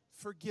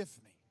 forgive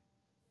me.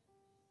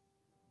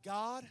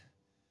 God,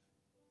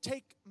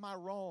 take my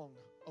wrong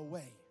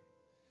away.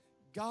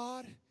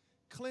 God,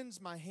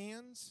 cleanse my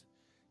hands,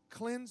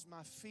 cleanse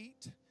my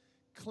feet,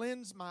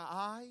 cleanse my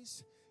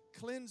eyes,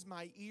 cleanse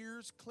my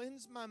ears,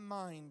 cleanse my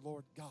mind,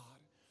 Lord God.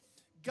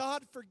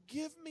 God,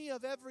 forgive me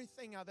of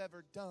everything I've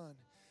ever done.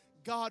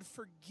 God,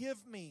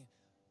 forgive me.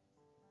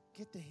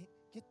 Get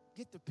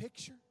the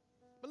picture?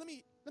 But let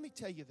me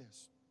tell you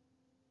this.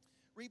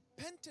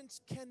 Repentance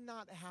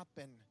cannot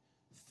happen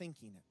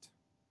thinking it.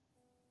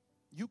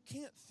 You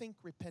can't think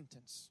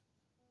repentance.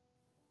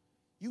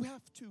 You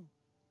have to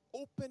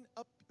open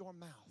up your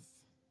mouth.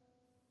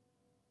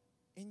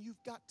 And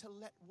you've got to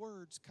let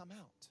words come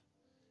out.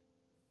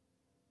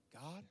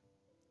 God,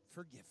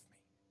 forgive me.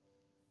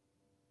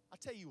 I'll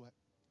tell you what.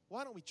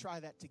 Why don't we try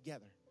that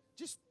together?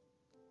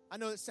 I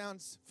know it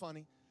sounds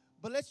funny,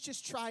 but let's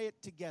just try it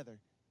together.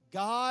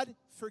 God,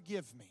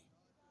 forgive me.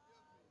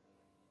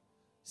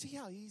 See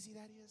how easy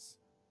that is?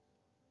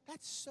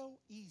 That's so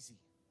easy.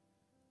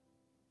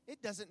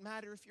 It doesn't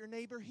matter if your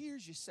neighbor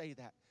hears you say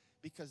that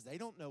because they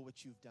don't know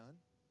what you've done.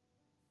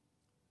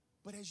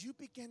 But as you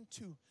begin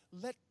to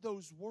let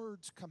those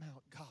words come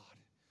out, God,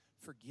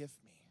 forgive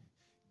me.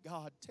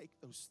 God, take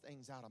those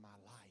things out of my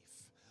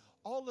life.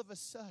 All of a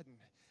sudden,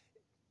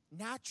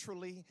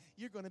 naturally,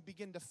 you're going to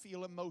begin to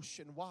feel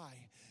emotion.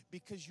 Why?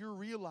 Because you're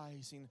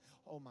realizing,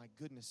 oh my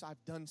goodness,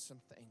 I've done some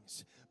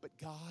things. But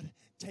God,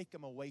 take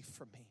them away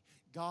from me.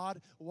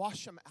 God,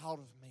 wash them out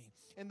of me.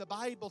 And the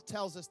Bible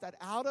tells us that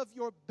out of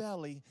your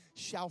belly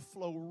shall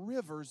flow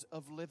rivers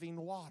of living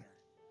water.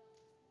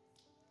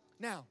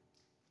 Now,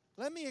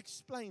 let me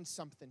explain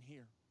something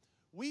here.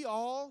 We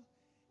all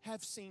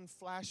have seen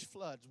flash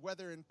floods,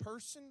 whether in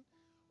person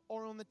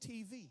or on the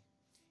TV.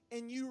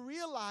 And you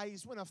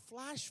realize when a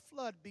flash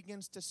flood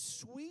begins to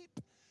sweep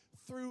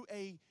through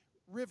a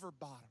river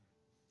bottom,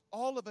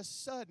 all of a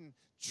sudden,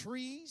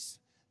 trees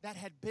that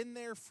had been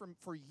there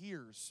for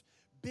years,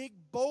 big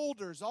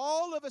boulders,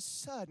 all of a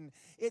sudden,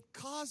 it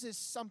causes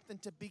something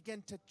to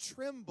begin to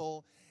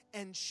tremble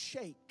and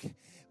shake.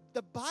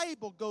 The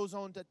Bible goes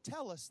on to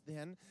tell us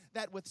then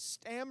that with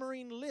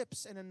stammering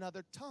lips and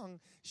another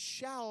tongue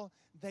shall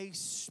they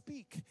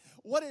speak.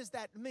 What does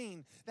that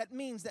mean? That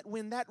means that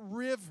when that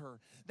river,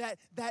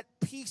 that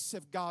peace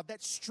of God,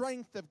 that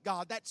strength of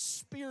God, that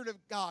Spirit of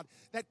God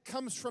that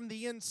comes from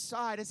the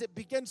inside, as it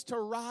begins to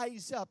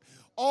rise up,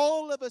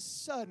 all of a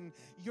sudden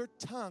your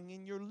tongue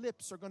and your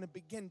lips are going to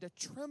begin to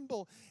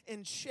tremble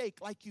and shake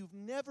like you've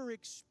never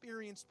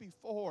experienced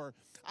before.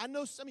 I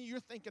know some of you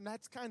are thinking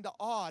that's kind of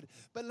odd,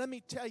 but let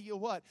me tell you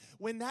what,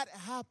 when that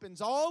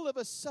happens, all of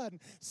a sudden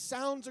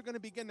sounds are going to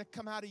begin to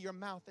come out of your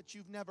mouth that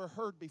you've never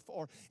heard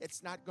before.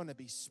 It's not going to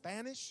be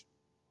Spanish.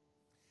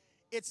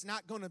 It's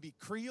not going to be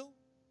Creole.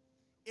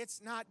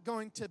 It's not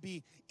going to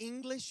be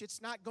English.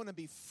 It's not going to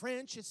be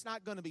French. It's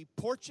not going to be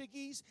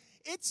Portuguese.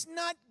 It's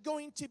not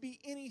going to be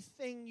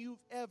anything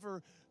you've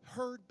ever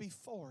heard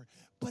before.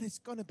 But it's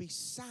going to be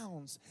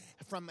sounds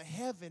from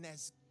heaven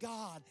as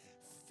God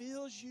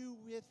fills you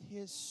with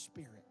His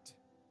Spirit.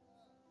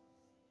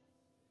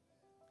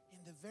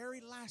 And the very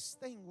last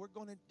thing we're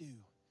going to do,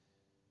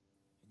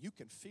 and you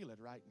can feel it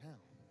right now,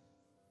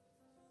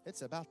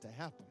 it's about to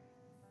happen.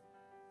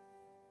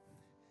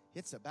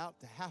 It's about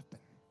to happen.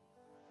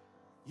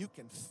 You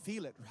can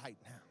feel it right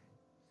now.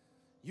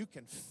 You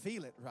can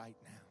feel it right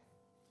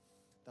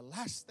now. The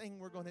last thing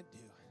we're going to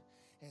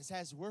do is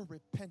as we're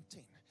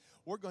repenting,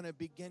 we're going to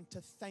begin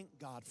to thank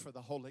God for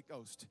the Holy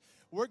Ghost.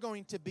 We're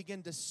going to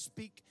begin to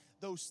speak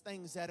those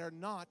things that are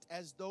not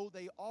as though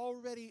they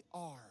already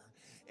are.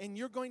 And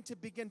you're going to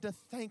begin to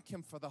thank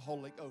Him for the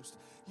Holy Ghost.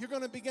 You're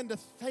going to begin to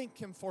thank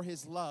Him for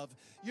His love.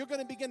 You're going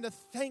to begin to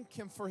thank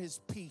Him for His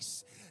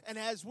peace. And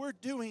as we're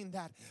doing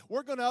that,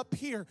 we're going to up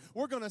here,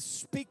 we're going to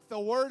speak the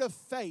word of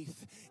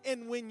faith.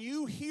 And when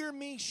you hear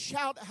me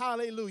shout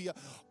hallelujah,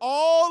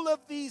 all of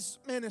these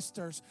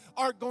ministers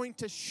are going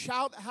to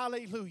shout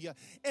hallelujah.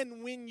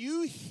 And when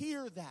you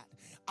hear that,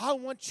 I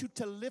want you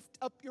to lift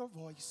up your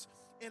voice.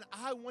 And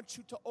I want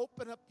you to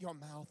open up your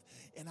mouth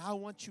and I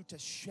want you to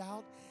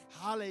shout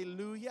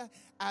hallelujah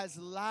as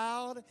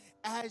loud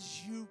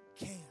as you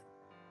can.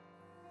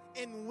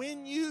 And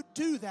when you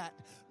do that,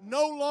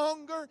 no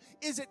longer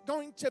is it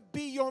going to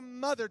be your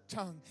mother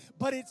tongue,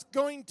 but it's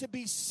going to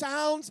be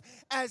sounds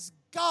as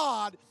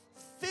God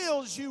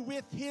fills you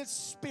with His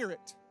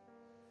Spirit.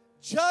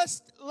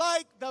 Just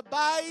like the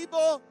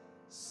Bible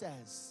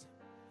says.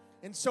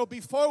 And so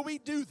before we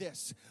do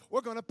this,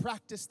 we're going to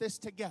practice this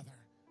together.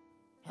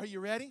 Are you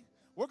ready?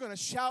 We're going to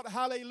shout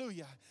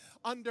hallelujah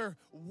under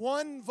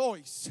one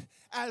voice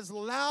as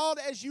loud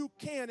as you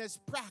can as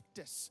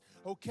practice.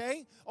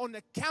 Okay? On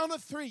the count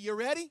of 3. You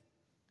ready?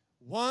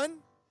 1,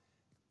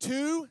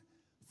 2,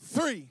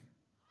 3.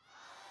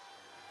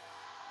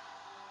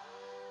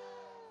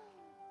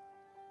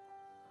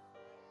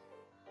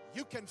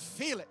 You can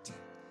feel it.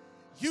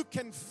 You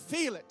can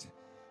feel it.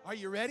 Are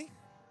you ready?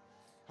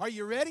 Are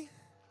you ready?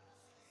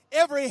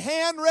 Every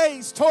hand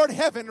raised toward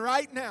heaven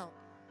right now.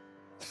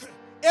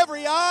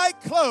 Every eye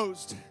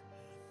closed.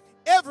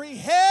 Every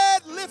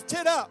head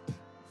lifted up.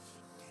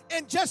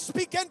 And just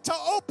begin to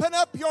open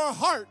up your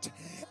heart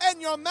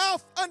and your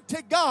mouth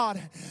unto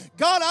God.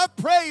 God, I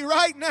pray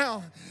right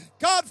now.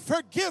 God,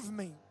 forgive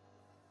me.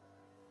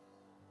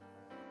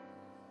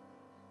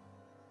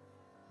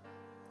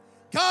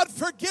 God,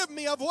 forgive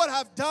me of what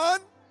I've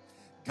done.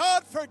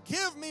 God,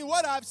 forgive me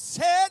what I've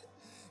said.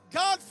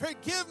 God,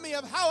 forgive me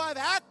of how I've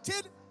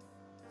acted.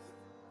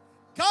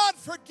 God,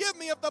 forgive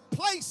me of the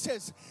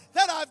places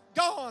that I've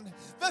gone,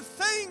 the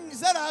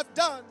things that I've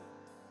done.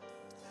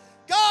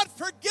 God,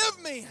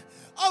 forgive me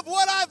of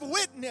what I've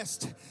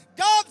witnessed.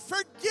 God,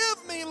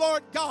 forgive me,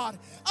 Lord God,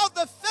 of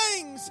the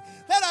things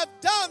that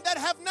I've done that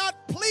have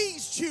not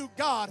pleased you,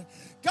 God.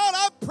 God,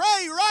 I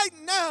pray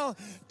right now,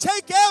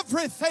 take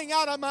everything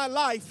out of my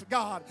life,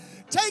 God.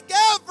 Take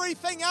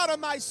everything out of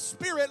my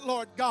spirit,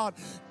 Lord God.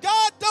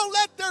 God, don't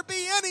let there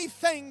be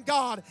anything,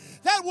 God,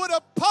 that would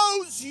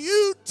oppose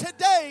you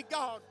today,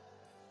 God.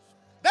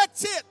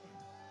 That's it.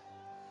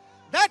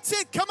 That's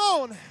it. Come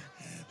on.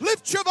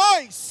 Lift your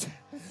voice.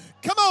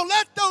 Come on,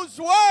 let those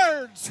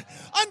words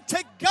unto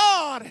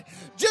God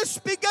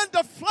just begin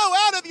to flow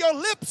out of your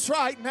lips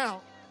right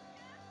now.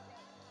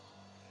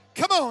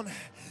 Come on.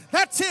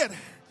 That's it.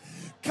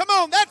 Come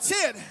on, that's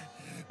it.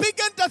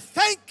 Begin to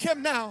thank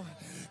Him now.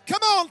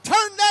 Come on,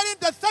 turn that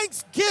into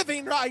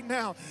thanksgiving right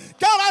now.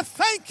 God, I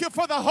thank you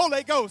for the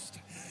Holy Ghost.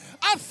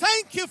 I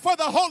thank you for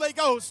the Holy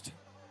Ghost.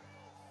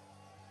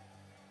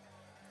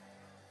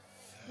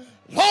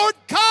 Lord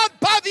God,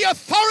 by the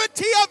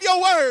authority of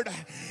your word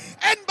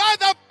and by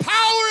the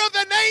power of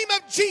the name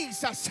of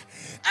Jesus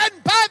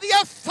and by the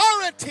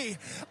authority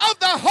of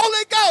the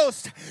Holy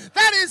Ghost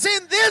that is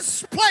in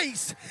this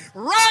place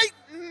right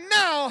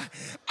now,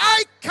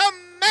 I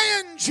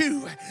command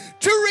you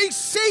to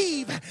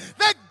receive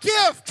the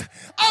gift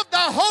of the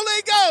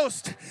Holy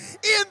Ghost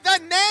in the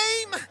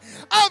name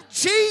of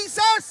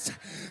Jesus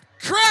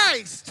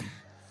Christ.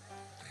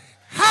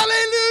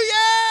 Hallelujah!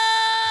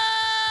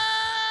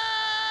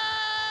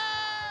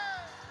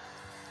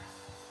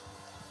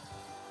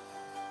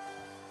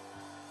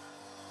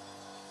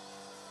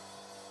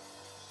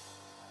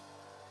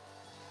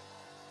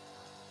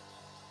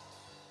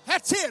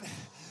 That's it.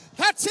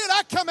 That's it.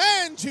 I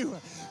command you.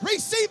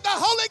 Receive the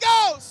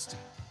Holy Ghost.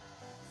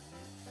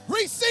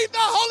 Receive the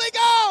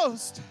Holy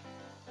Ghost.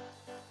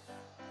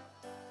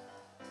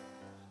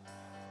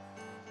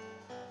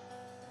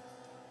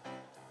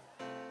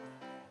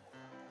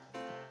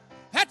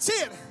 That's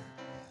it.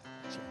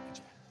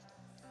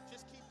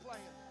 Just keep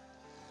playing.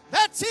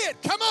 That's it.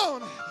 Come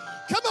on.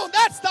 Come on.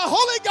 That's the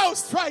Holy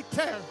Ghost right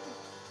there.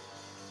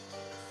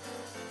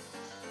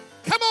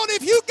 Come on.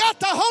 If you got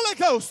the Holy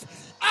Ghost,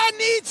 I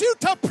need you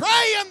to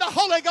pray in the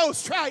Holy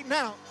Ghost right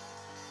now.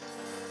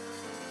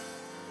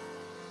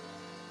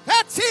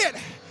 That's it.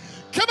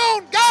 Come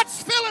on,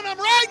 God's filling them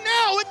right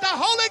now with the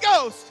Holy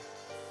Ghost.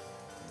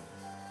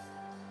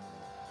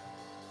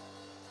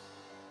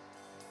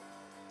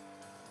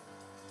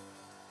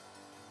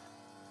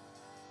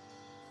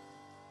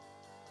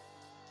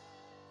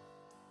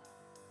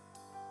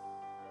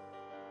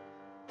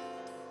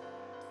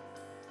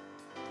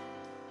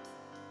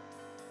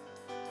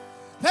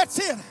 That's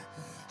it.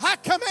 I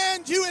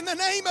command you in the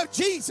name of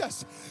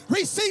Jesus,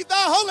 receive the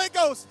Holy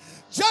Ghost,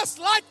 just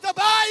like the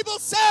Bible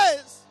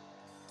says.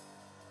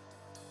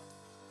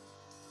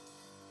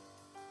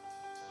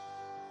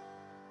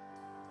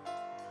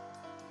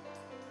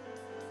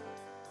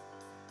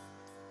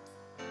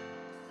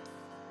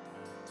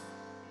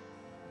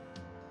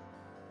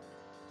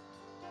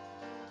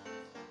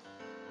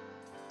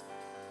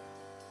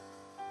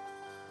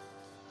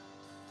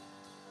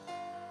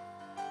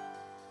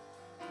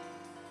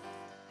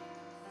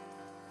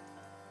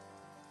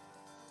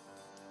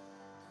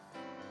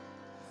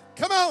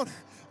 Come on.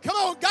 Come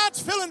on.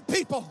 God's filling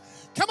people.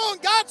 Come on.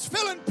 God's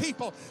filling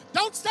people.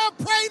 Don't stop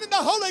praying in the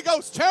Holy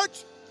Ghost,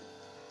 church.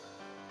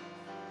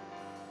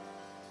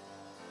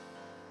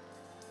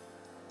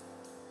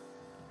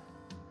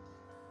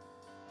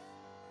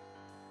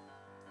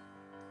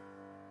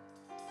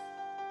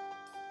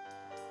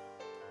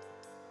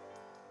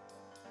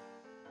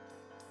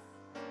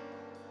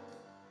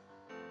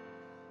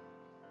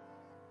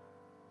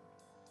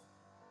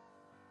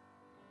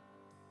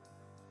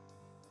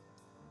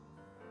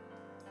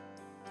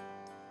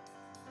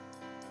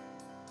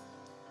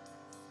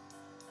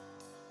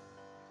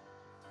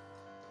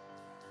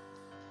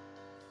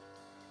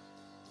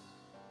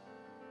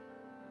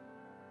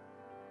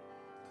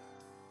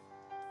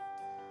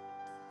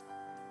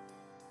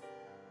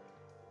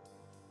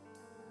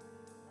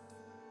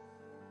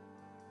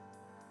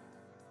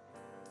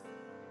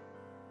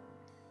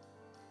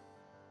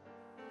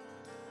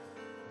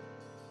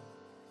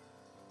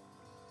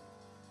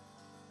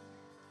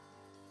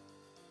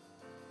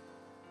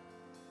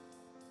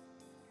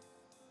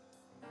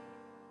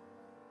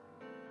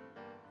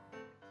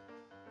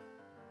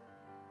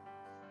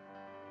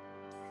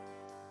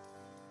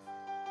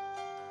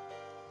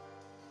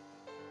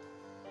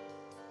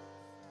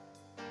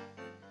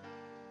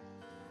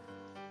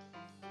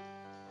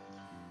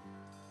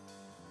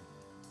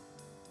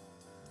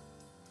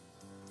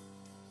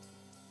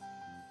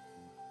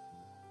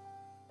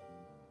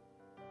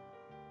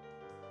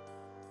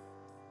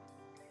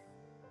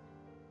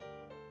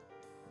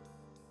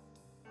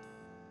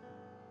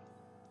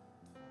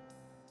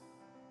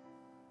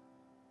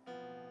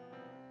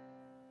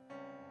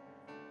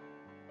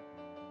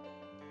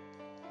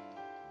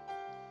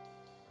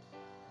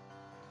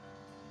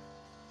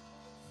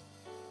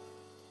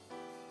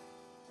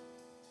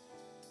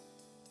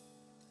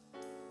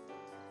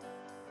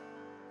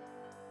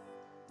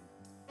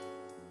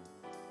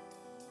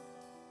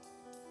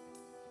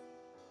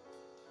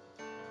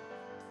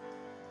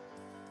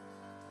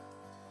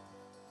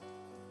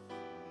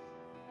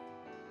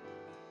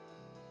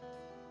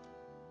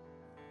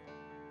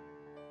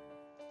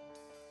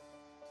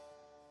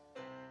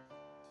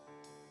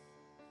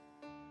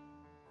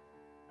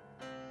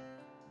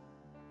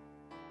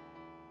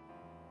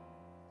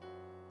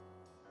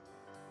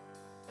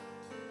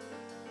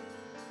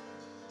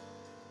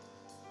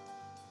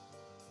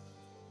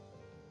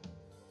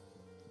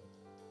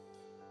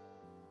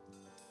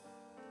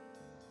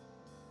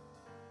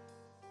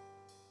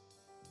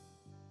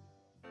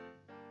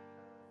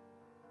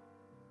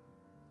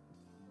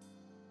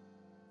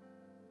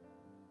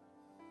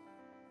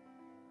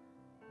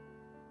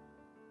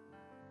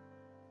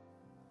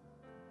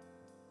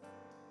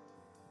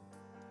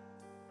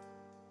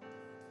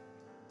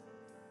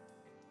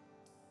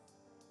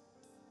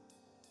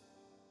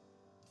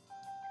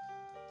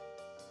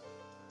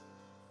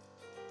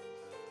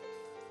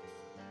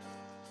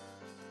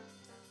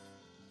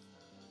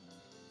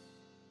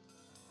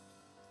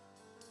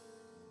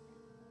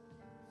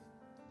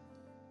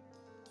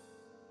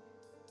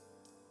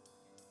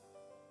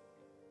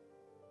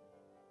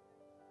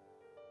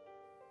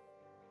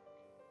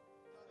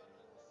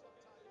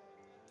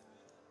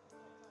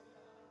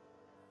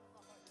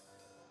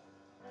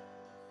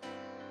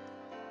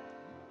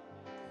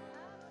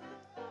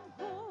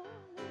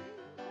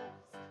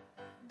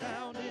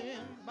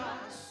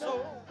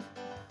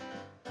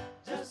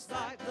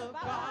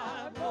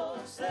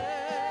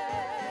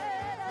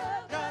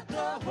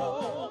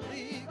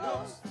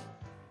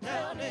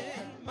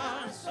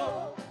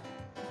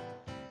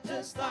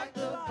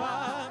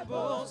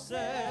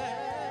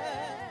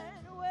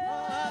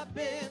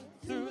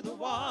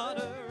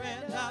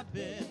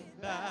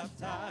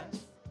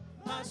 baptized.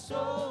 My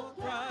soul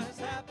cries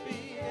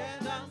happy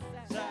and I'm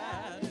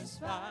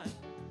satisfied.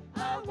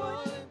 I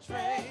wouldn't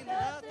trade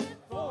nothing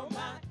for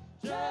my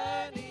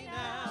journey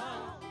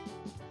now.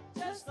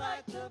 Just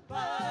like the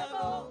Bible